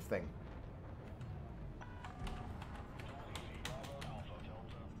 That sort of thing.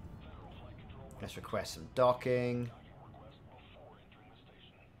 Let's request some docking.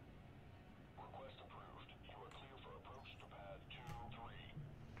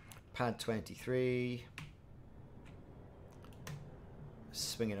 Pad 23.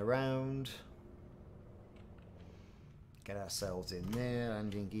 Swinging around. Get ourselves in there,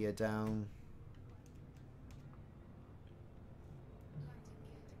 landing gear down.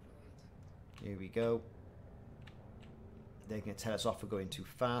 Here we go. They're going to tell us off for going too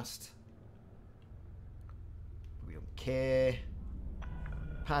fast. We don't care.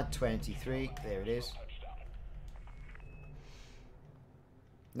 Pad 23, there it is.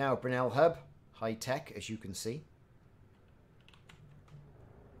 Now Brunel Hub, high tech as you can see.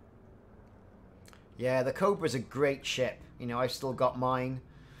 Yeah, the Cobra's a great ship. You know, I've still got mine.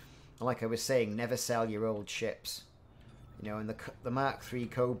 And like I was saying, never sell your old ships. You know, and the Mark III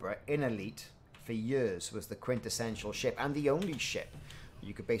Cobra in Elite for years was the quintessential ship and the only ship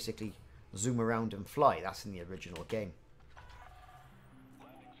you could basically zoom around and fly. That's in the original game.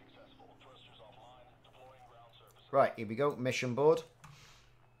 Right, here we go. Mission board.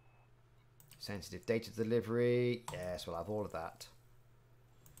 Sensitive data delivery. Yes, we'll have all of that.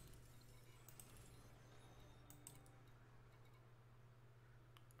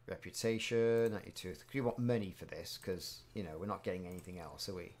 Reputation, 92. We want money for this because, you know, we're not getting anything else,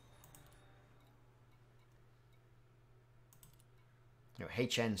 are we? You know,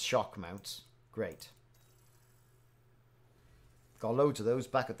 HN shock mounts. Great. Got loads of those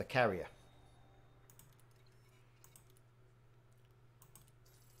back at the carrier.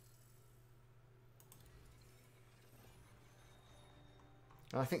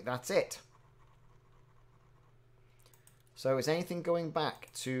 And I think that's it. So is anything going back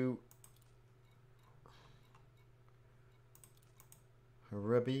to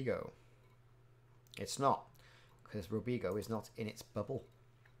ROBIGO? It's not, because ROBIGO is not in its bubble.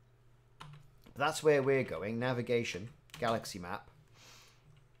 But that's where we're going. Navigation, galaxy map.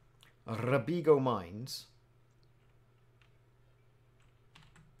 ROBIGO Mines.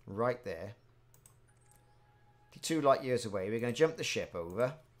 Right there. 2 light years away. We're going to jump the ship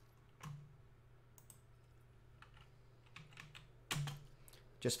over.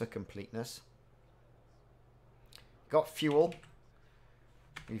 Just for completeness. Got fuel.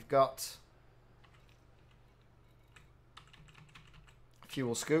 We've got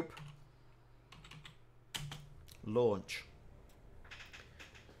fuel scoop. Launch.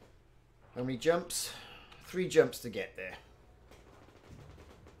 How many jumps? 3 jumps to get there.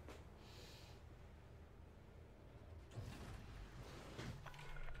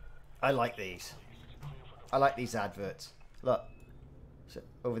 I like these. I like these adverts. Look. So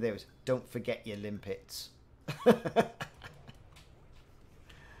over there is, don't forget your limpets.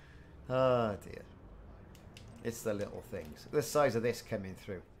 Oh dear. It's the little things. The size of this coming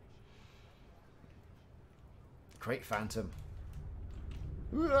through. Great Phantom.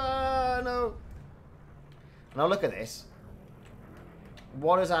 Ah, no. Now look at this.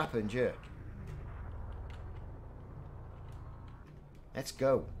 What has happened here? Let's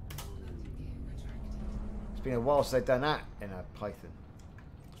go. It's been a while since I've done that in a Python.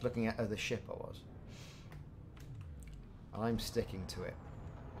 I was looking at other ship I was. I'm sticking to it.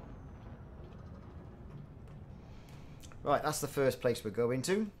 Right, that's the first place we're going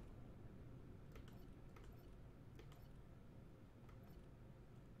to.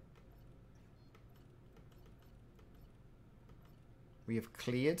 We have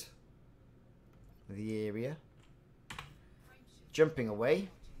cleared the area. Jumping away.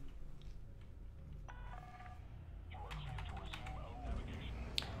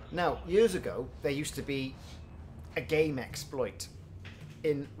 Now, years ago, there used to be a game exploit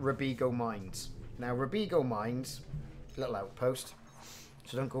in ROBIGO Mines. Now, ROBIGO Mines, little outpost,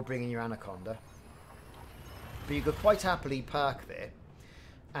 so don't go bringing your anaconda. But you could quite happily park there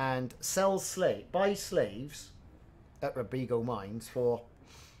and buy slaves at ROBIGO Mines for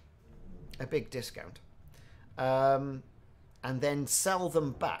a big discount. And then sell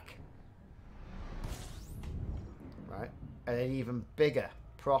them back. Right? At an even bigger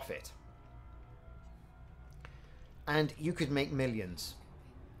profit. And you could make millions.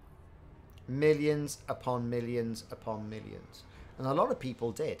 Millions upon millions upon millions. And a lot of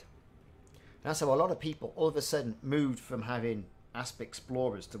people did. And that's how a lot of people all of a sudden moved from having Asp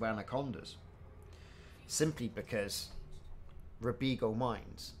Explorers to Anacondas. Simply because ROBIGO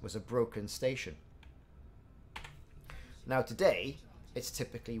Mines was a broken station. Now today, it's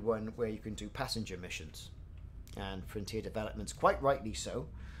typically one where you can do passenger missions. And Frontier Developments, quite rightly so,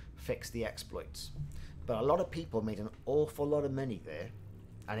 fix the exploits. But a lot of people made an awful lot of money there.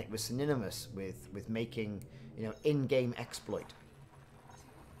 And it was synonymous with making, you know, in-game exploit.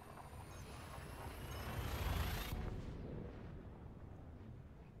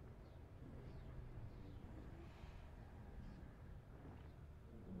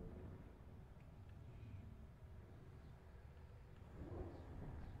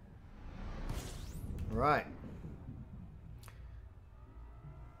 Right.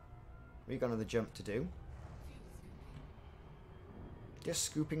 We got another jump to do. Just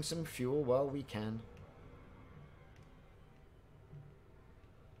scooping some fuel while we can.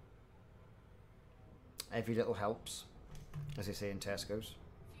 Every little helps, as they say in Tesco's.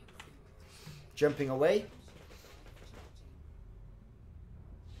 Jumping away.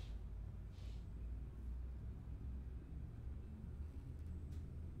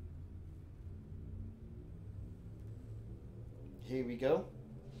 Here we go.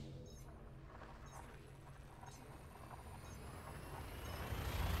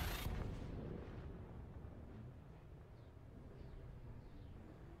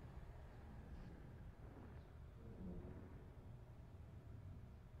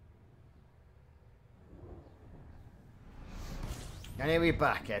 And here we're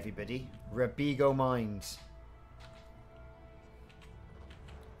back, everybody. ROBIGO Mines.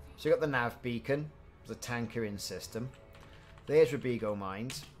 So you got the nav beacon, the tankering system. There's ROBIGO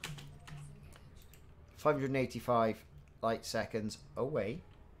Mines. 585 light seconds away.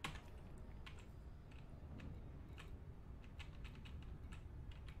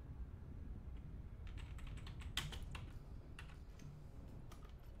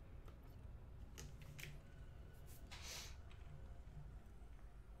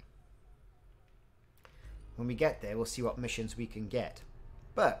 When we get there, we'll see what missions we can get.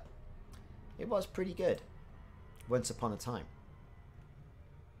 But it was pretty good once upon a time.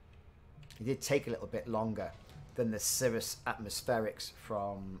 It did take a little bit longer than the cirrus atmospherics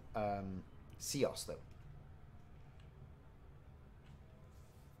from SEOS, though.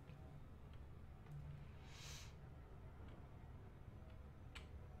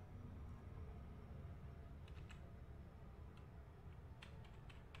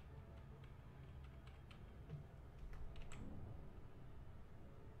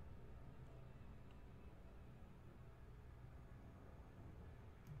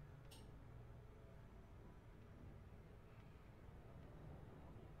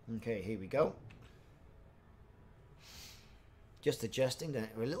 Okay, here we go. Just adjusting.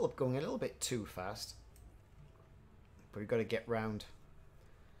 We're going a little bit too fast, but we've got to get round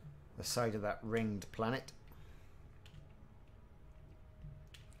the side of that ringed planet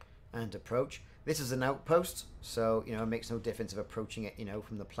and approach. This is an outpost, so you know it makes no difference of approaching it, you know,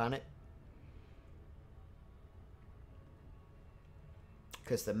 from the planet,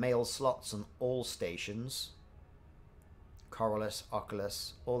 because the mail slots on all stations, Corylus,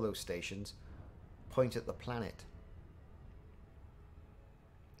 Oculus, all those stations, point at the planet,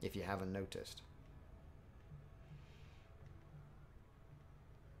 if you haven't noticed.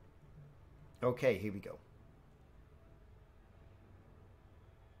 Okay, here we go.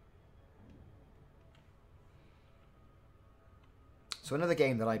 So another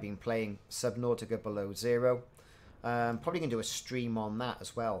game that I've been playing, Subnautica Below Zero. Probably going to do a stream on that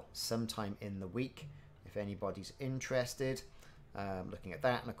as well sometime in the week, if anybody's interested. Looking at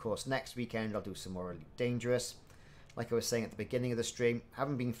that, and of course next weekend I'll do some more Elite Dangerous. Like I was saying at the beginning of the stream,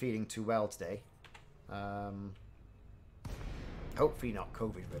 haven't been feeling too well today. Hopefully not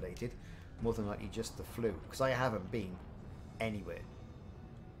COVID related, more than likely just the flu, because I haven't been anywhere.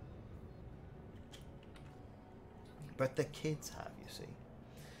 But the kids have, you see,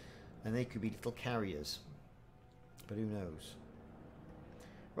 and they could be little carriers, but who knows.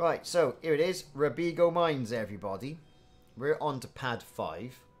 Right, so here it is, ROBIGO Mines, everybody. We're on to pad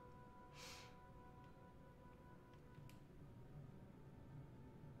 5.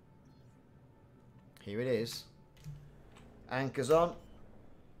 Here it is. Anchors on.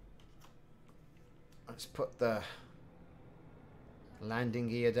 Let's put the landing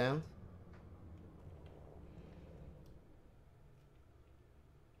gear down.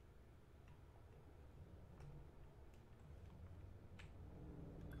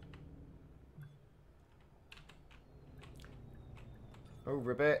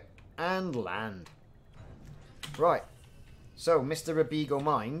 Over a bit and land. Right, so Mr. ROBIGO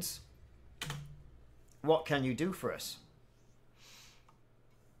Mines, what can you do for us?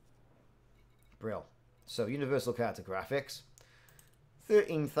 Brill. So universal character graphics,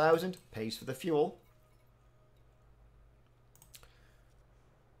 13,000 pays for the fuel.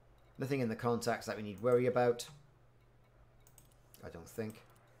 Nothing in the contacts that we need to worry about, I don't think.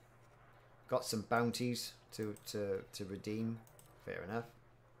 Got some bounties to redeem. Fair enough.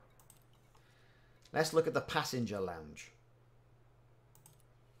 Let's look at the passenger lounge.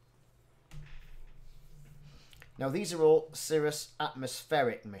 Now these are all cirrus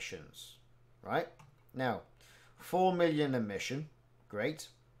atmospheric missions, right? Now, 4 million a mission, great.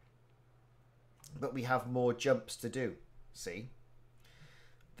 But we have more jumps to do, see?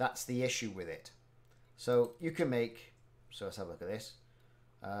 That's the issue with it. So you can make, so let's have a look at this.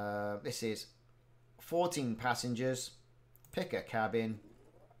 This is 14 passengers. Pick a cabin.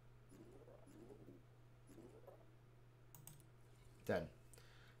 Done.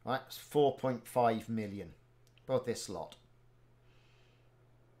 Right, it's 4.5 million. Both this lot.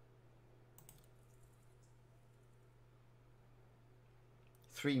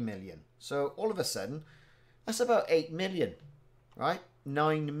 $3 million. So all of a sudden, that's about 8 million. Right?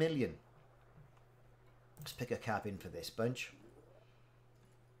 9 million. Let's pick a cabin for this bunch.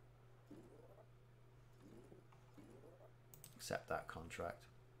 Accept that contract.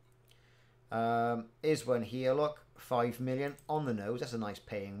 Here's one here, look, 5 million on the nose. That's a nice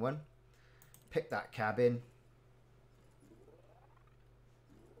paying one. Pick that cabin.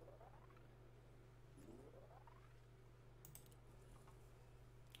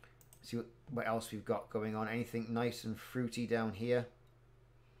 See what else we've got going on. Anything nice and fruity down here?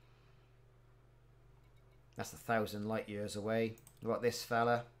 That's 1,000 light years away. What about this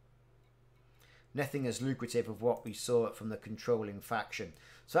fella? Nothing as lucrative of what we saw from the controlling faction.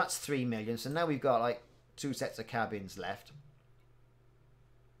 So that's 3 million. So now we've got like 2 sets of cabins left.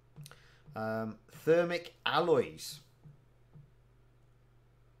 Thermic alloys.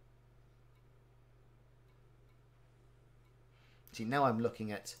 See, now I'm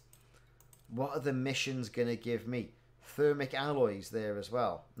looking at what are the missions going to give me? thermic alloys there as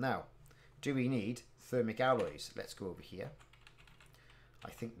well. Now, do we need thermic alloys? Let's go over here. I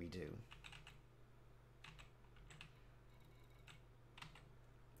think we do.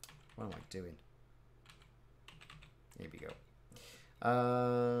 What am I doing? Here we go.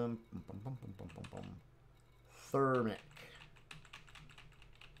 Thermic.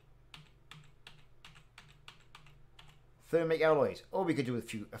 Thermic alloys. Oh, we could do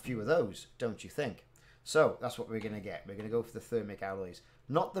a few of those, don't you think? So that's what we're going to get. We're going to go for the thermic alloys.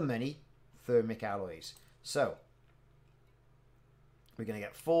 Not the many thermic alloys. So we're going to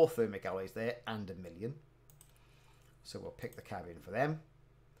get 4 thermic alloys there and 1 million. So we'll pick the cabin for them.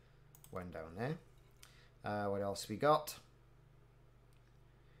 One down there. What else we got?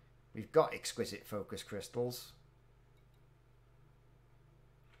 We've got exquisite focus crystals.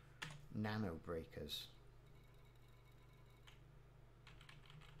 Nano breakers.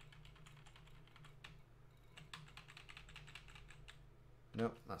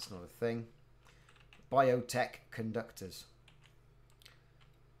 Nope, that's not a thing. Biotech conductors.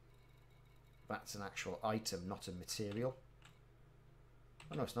 That's an actual item, not a material.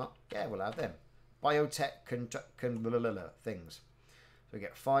 Oh, no, it's not. Yeah, we'll have them. Biotech things. So we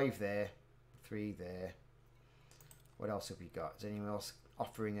get 5 there, 3 there. What else have we got? Is anyone else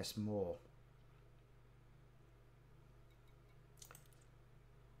offering us more?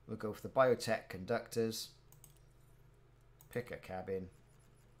 We'll go for the biotech conductors. Pick a cabin.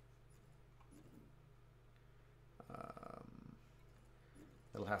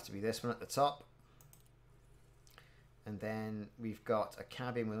 It'll have to be this one at the top. And then we've got a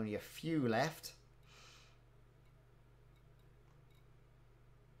cabin with only a few left.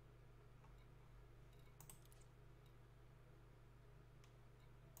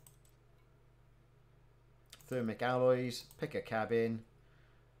 Thermic alloys, pick a cabin,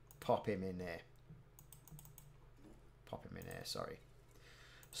 pop him in there. Pop him in there, sorry.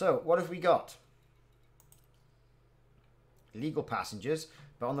 So, what have we got? Illegal passengers,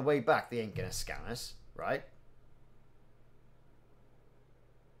 but on the way back they ain't gonna scan us, right?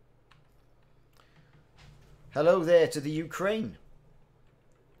 Hello there to the Ukraine.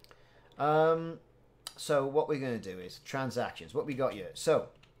 So what we're going to do is transactions. What we got here? So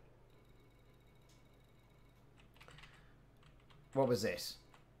what was this?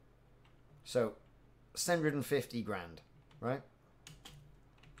 So 150 grand, right?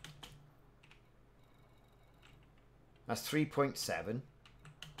 That's 3.7.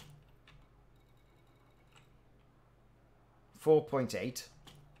 4.8.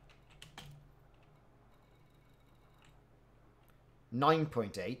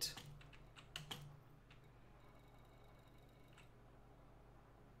 9.8.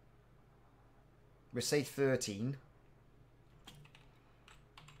 We say 13.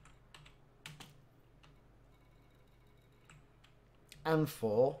 And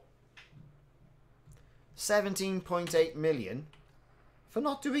 4. 17.8 million for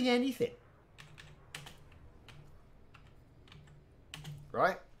not doing anything.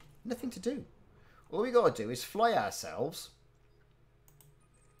 Right? Nothing to do. All we got to do is fly ourselves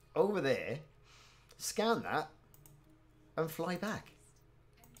over there, scan that, and fly back.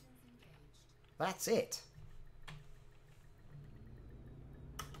 That's it.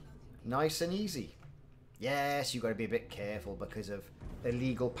 Nice and easy. Yes, you've got to be a bit careful because of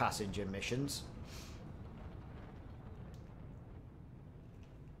illegal passenger missions.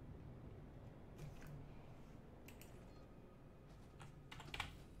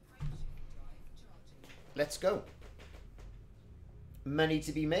 Let's go. Money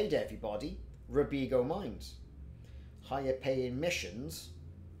to be made, everybody. ROBIGO Mines. Higher paying missions,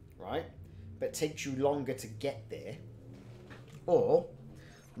 right? But takes you longer to get there. Or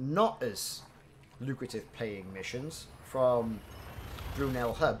not as lucrative paying missions from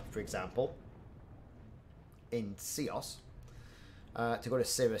Brunel Hub, for example, in Cios. To go to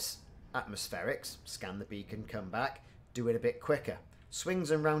Cirrus Atmospherics, scan the beacon, come back, do it a bit quicker.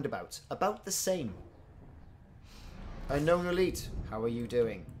 Swings and roundabouts, about the same. Unknown Elite, how are you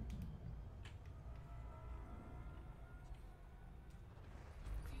doing?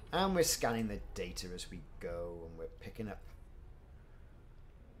 And we're scanning the data as we go, and we're picking up.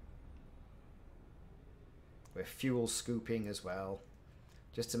 We're fuel scooping as well,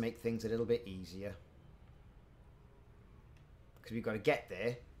 just to make things a little bit easier. Because we've got to get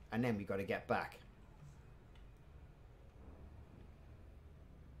there, and then we've got to get back.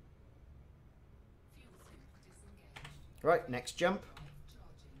 Right, next jump.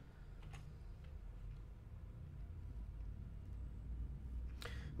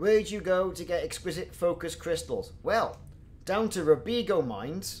 Where'd you go to get exquisite focus crystals? Well, down to ROBIGO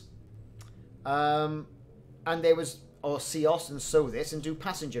Mines. And there was or SOTHIS and SOTHIS and do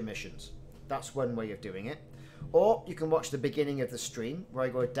passenger missions. That's one way of doing it. Or you can watch the beginning of the stream where I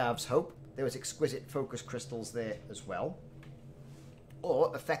go to Dav's Hope. There was exquisite focus crystals there as well.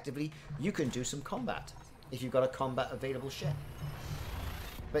 Or effectively you can do some combat if you've got a combat available ship.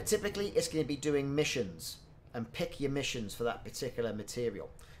 But typically it's going to be doing missions, and pick your missions for that particular material.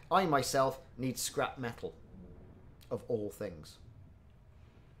 I myself need scrap metal of all things.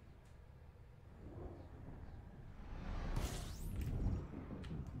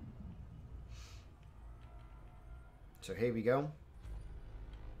 So here we go.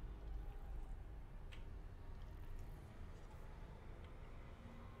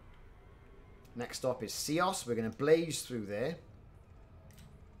 Next stop is SOTHIS. We're going to blaze through there.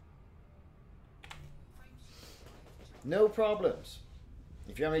 No problems.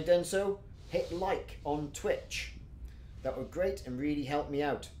 If you haven't done so, hit like on Twitch. That would great and really help me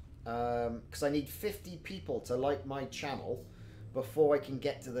out. Because I need 50 people to like my channel before I can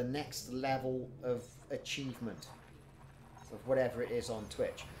get to the next level of achievement of whatever it is on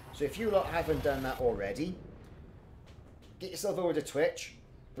Twitch. So if you lot haven't done that already, get yourself over to Twitch.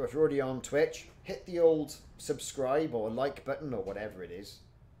 But if you're already on Twitch, hit the old subscribe or like button or whatever it is.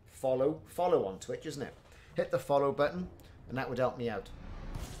 Follow on Twitch, isn't it? Hit the follow button and that would help me out.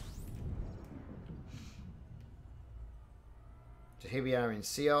 So here we are in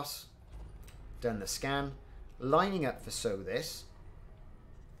SOTHIS. Done the scan. Lining up for SOTHIS.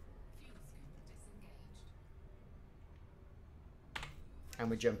 And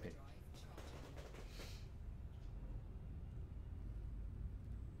we're jumping.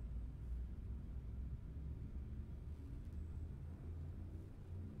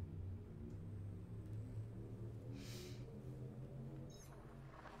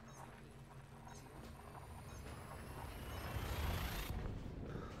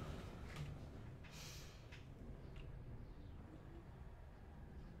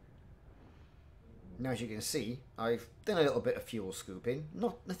 Now, as you can see, I've done a little bit of fuel scooping.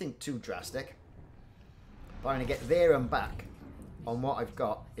 Nothing too drastic. But I'm going to get there and back on what I've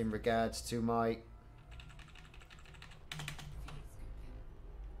got in regards to my...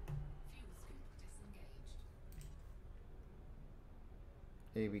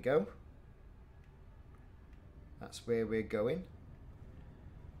 Here we go. That's where we're going.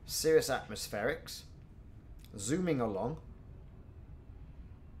 Cirrus atmospherics. Zooming along.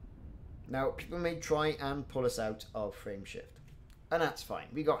 Now, people may try and pull us out of frame shift. And that's fine.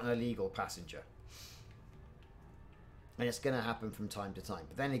 We got an illegal passenger. And it's going to happen from time to time.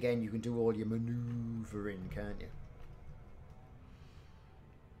 But then again, you can do all your maneuvering, can't you?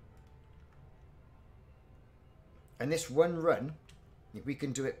 And this one run, if we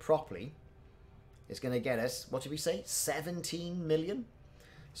can do it properly, is going to get us, what did we say, 17 million?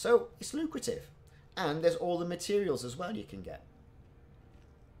 So, it's lucrative. And there's all the materials as well you can get.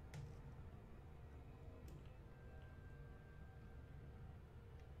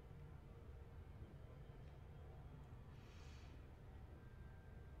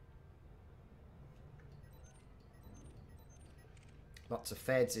 Lots of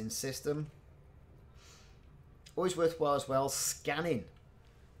feds in system. Always worthwhile as well scanning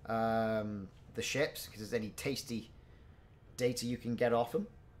the ships, because there's any tasty data you can get off them.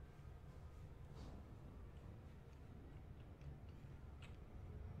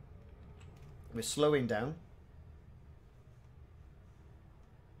 We're slowing down.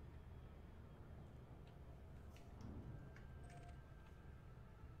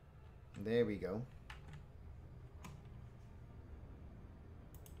 There we go.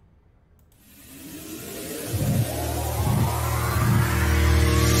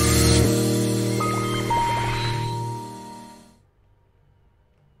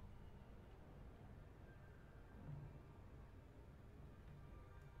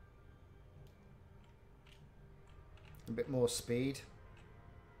 A bit more speed,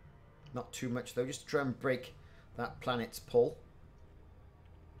 not too much though, just to try and break that planet's pull.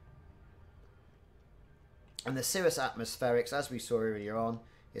 And the Cirrus atmospherics, as we saw earlier on,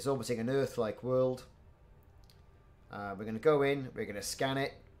 is orbiting an Earth-like world. We're going to go in, we're going to scan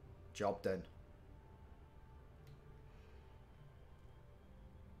it, job done.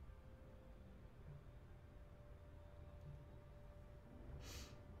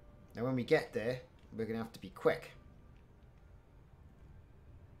 Now when we get there, we're going to have to be quick.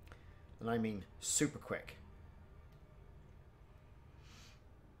 And I mean super quick.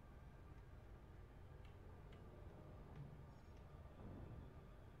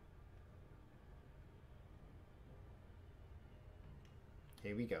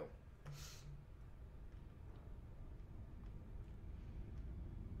 Here we go.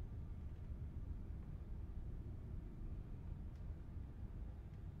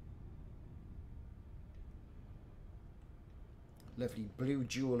 Lovely blue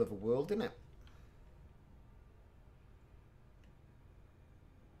jewel of a world, isn't it?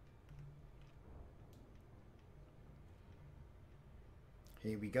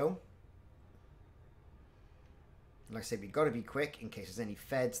 Here we go. Like I said, we've got to be quick in case there's any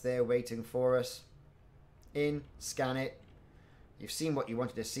feds there waiting for us. In, scan it. You've seen what you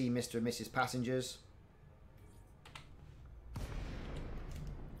wanted to see, Mr. and Mrs. Passengers.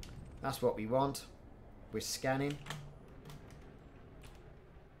 That's what we want. We're scanning.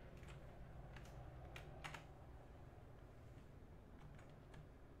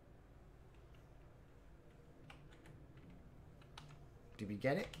 Did we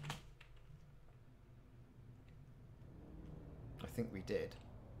get it? I think we did.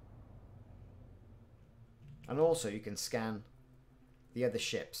 And also you can scan the other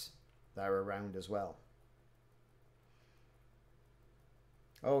ships that are around as well.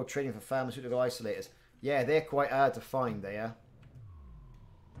 Oh, trading for pharmaceutical isolators. Yeah, they're quite hard to find, they are.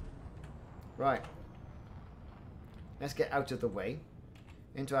 Right. Let's get out of the way.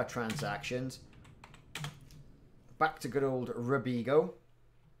 Into our transactions. Back to good old ROBIGO.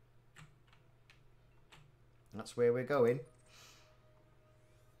 That's where we're going.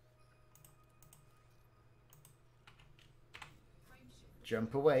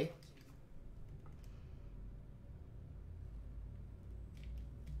 Jump away.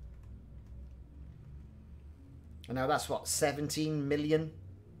 And now that's what, 17 million,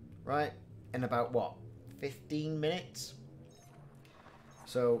 right? In about what, 15 minutes?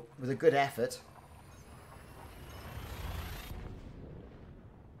 So with a good effort,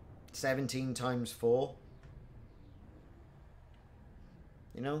 17 times 4,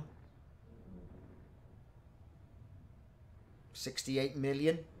 you know, 68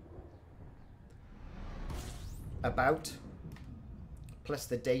 million, about, plus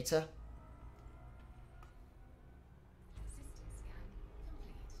the data.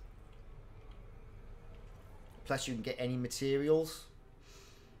 Plus you can get any materials.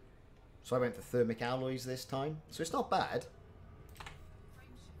 So I went for thermic alloys this time. So it's not bad.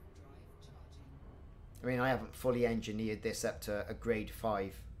 I mean, I haven't fully engineered this up to a grade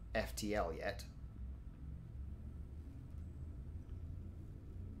 5 FTL yet.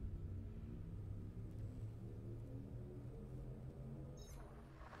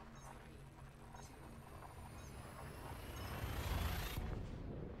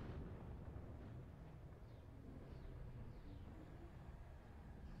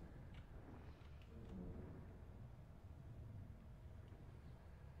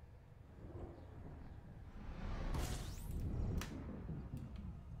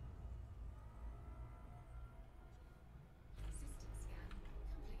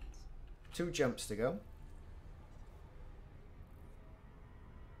 Two jumps to go.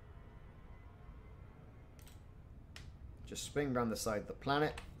 Just spring around the side of the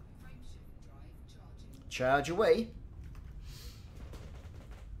planet. Charge away.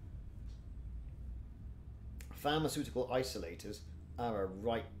 Pharmaceutical isolators are a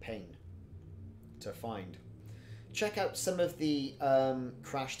right pain to find. Check out some of the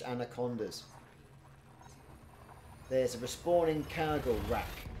crashed anacondas. There's a respawning cargo rack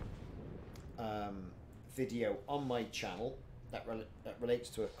video on my channel that relates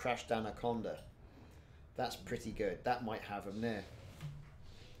to a crashed anaconda. That's pretty good. That might have them there.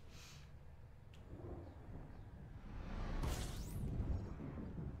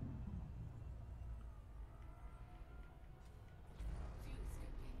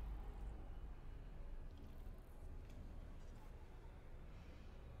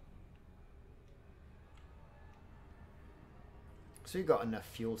 So you've got enough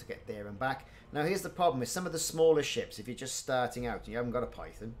fuel to get there and back. Now here's the problem with some of the smaller ships. If you're just starting out and you haven't got a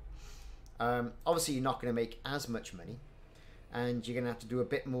Python, obviously you're not going to make as much money, and you're going to have to do a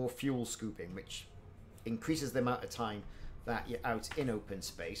bit more fuel scooping, which increases the amount of time that you're out in open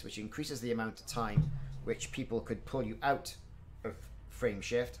space, which increases the amount of time which people could pull you out of frame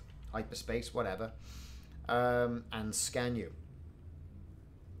shift, hyperspace, whatever, and scan you.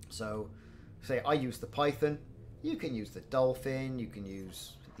 So say I use the Python. You can use the Dolphin, you can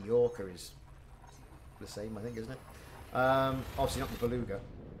use the Orca, is the same, I think, isn't it? Obviously not the Beluga.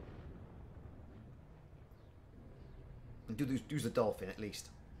 Do the Dolphin at least,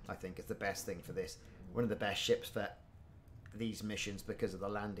 I think, is the best thing for this. One of the best ships for these missions because of the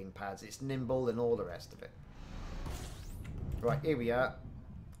landing pads. It's nimble and all the rest of it. Right, here we are.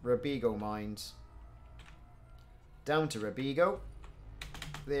 ROBIGO Mines. Down to ROBIGO.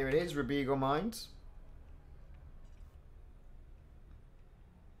 There it is, ROBIGO Mines.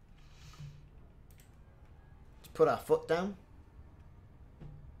 Put our foot down.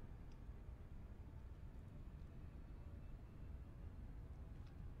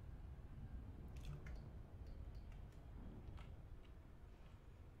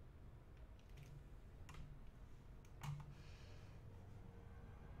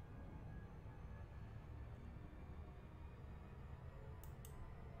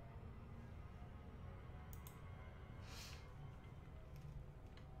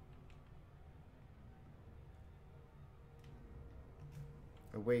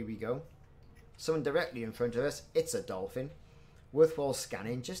 away we go. Someone directly in front of us. It's a dolphin. Worthwhile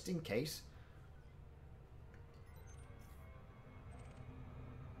scanning just in case.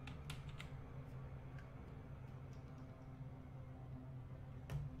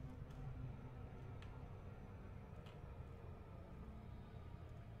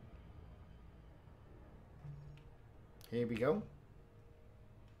 Here we go.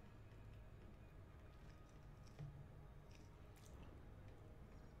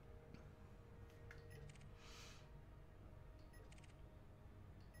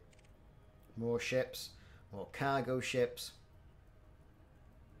 More ships, more cargo ships.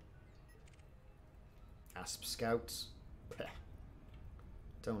 Asp scouts. Blech.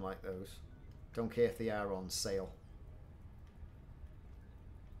 Don't like those. Don't care if they are on sale.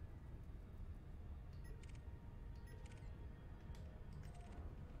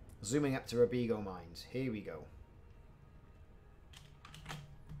 Zooming up to ROBIGO Mines. Here we go.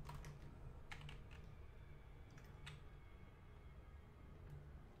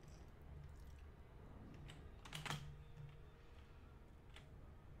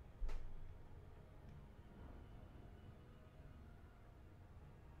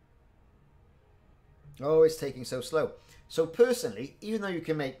 Oh, it's taking so slow. So personally, even though you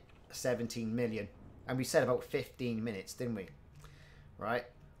can make 17 million, and we said about 15 minutes, didn't we? Right?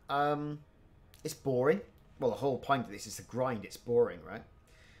 It's boring. Well, the whole point of this is to grind. It's boring, right?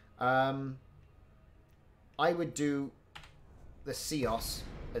 I would do the SOTHIS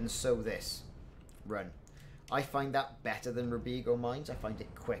and SOTHIS run. I find that better than ROBIGO Mines. I find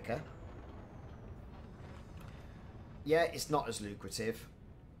it quicker. Yeah, it's not as lucrative.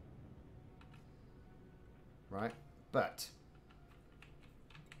 Right? But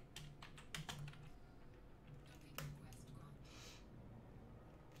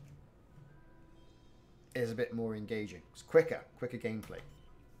is a bit more engaging. It's quicker gameplay.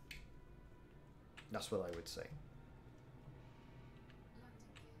 That's what I would say.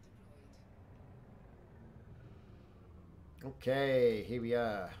 Okay, here we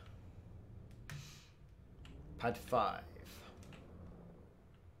are. Pad 5.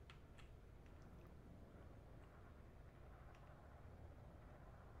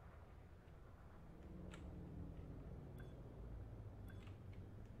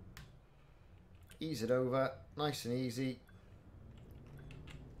 Ease it over, nice and easy.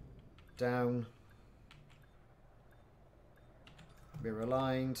 Down. Mirror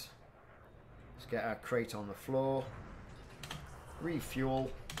aligned. Let's get our crate on the floor. Refuel.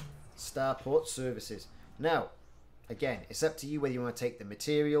 Starport services. Now, again, it's up to you whether you want to take the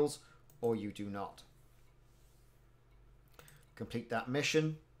materials or you do not. Complete that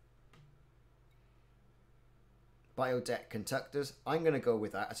mission. Biotech conductors. I'm going to go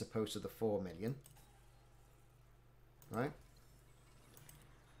with that as opposed to the 4 million. Right?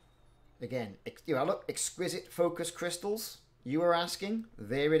 Again, look, exquisite focus crystals. You were asking.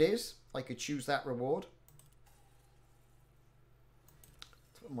 There it is. I could choose that reward.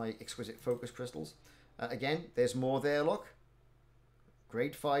 My exquisite focus crystals. Again, there's more there, look.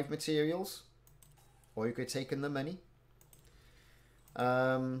 Grade 5 materials. Or you could take in the money.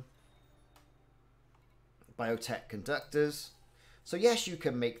 Biotech conductors. So yes, you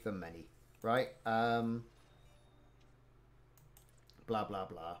can make them many, right? Blah, blah,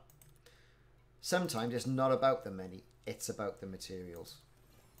 blah. Sometimes it's not about the many. It's about the materials.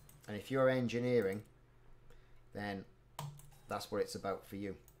 And if you're engineering, then that's what it's about for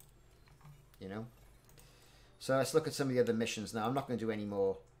you. You know? So let's look at some of the other missions now. I'm not going to do any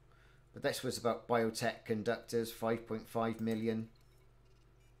more. But this was about biotech conductors, 5.5 million.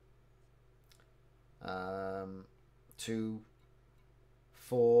 2,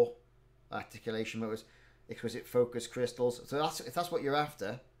 4 articulation motors, exquisite focus crystals. So if that's what you're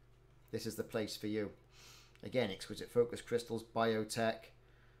after, this is the place for you. Again, exquisite focus crystals, biotech,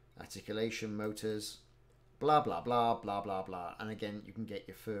 articulation motors, blah blah blah blah blah blah. And again, you can get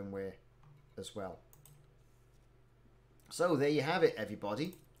your firmware as well. So there you have it,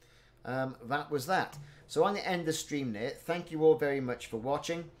 everybody. That was that. So I'm going to end the stream there. Thank you all very much for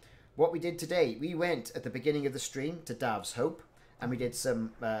watching. What we did today, we went at the beginning of the stream to Dav's Hope, and we did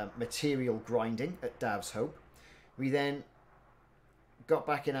some material grinding at Dav's Hope. We then got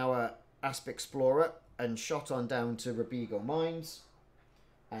back in our Asp Explorer and shot on down to ROBIGO Mines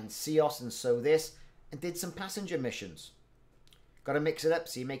and SOTHIS and SOTHIS and did some passenger missions. Got to mix it up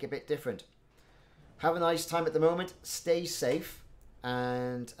so you make it a bit different. Have a nice time at the moment. Stay safe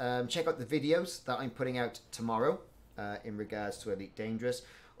and check out the videos that I'm putting out tomorrow in regards to Elite Dangerous.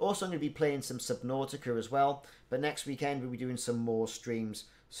 Also, I'm going to be playing some Subnautica as well, but next weekend we'll be doing some more streams,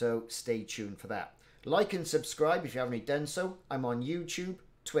 so stay tuned for that. Like and subscribe if you haven't already done so. I'm on YouTube,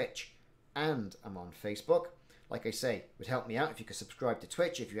 Twitch, and I'm on Facebook. Like I say, it would help me out if you could subscribe to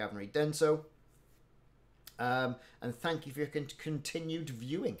Twitch if you haven't already done so. And thank you for your continued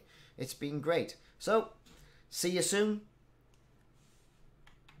viewing. It's been great. So, see you soon.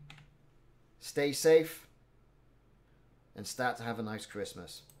 Stay safe. And start to have a nice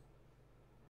Christmas.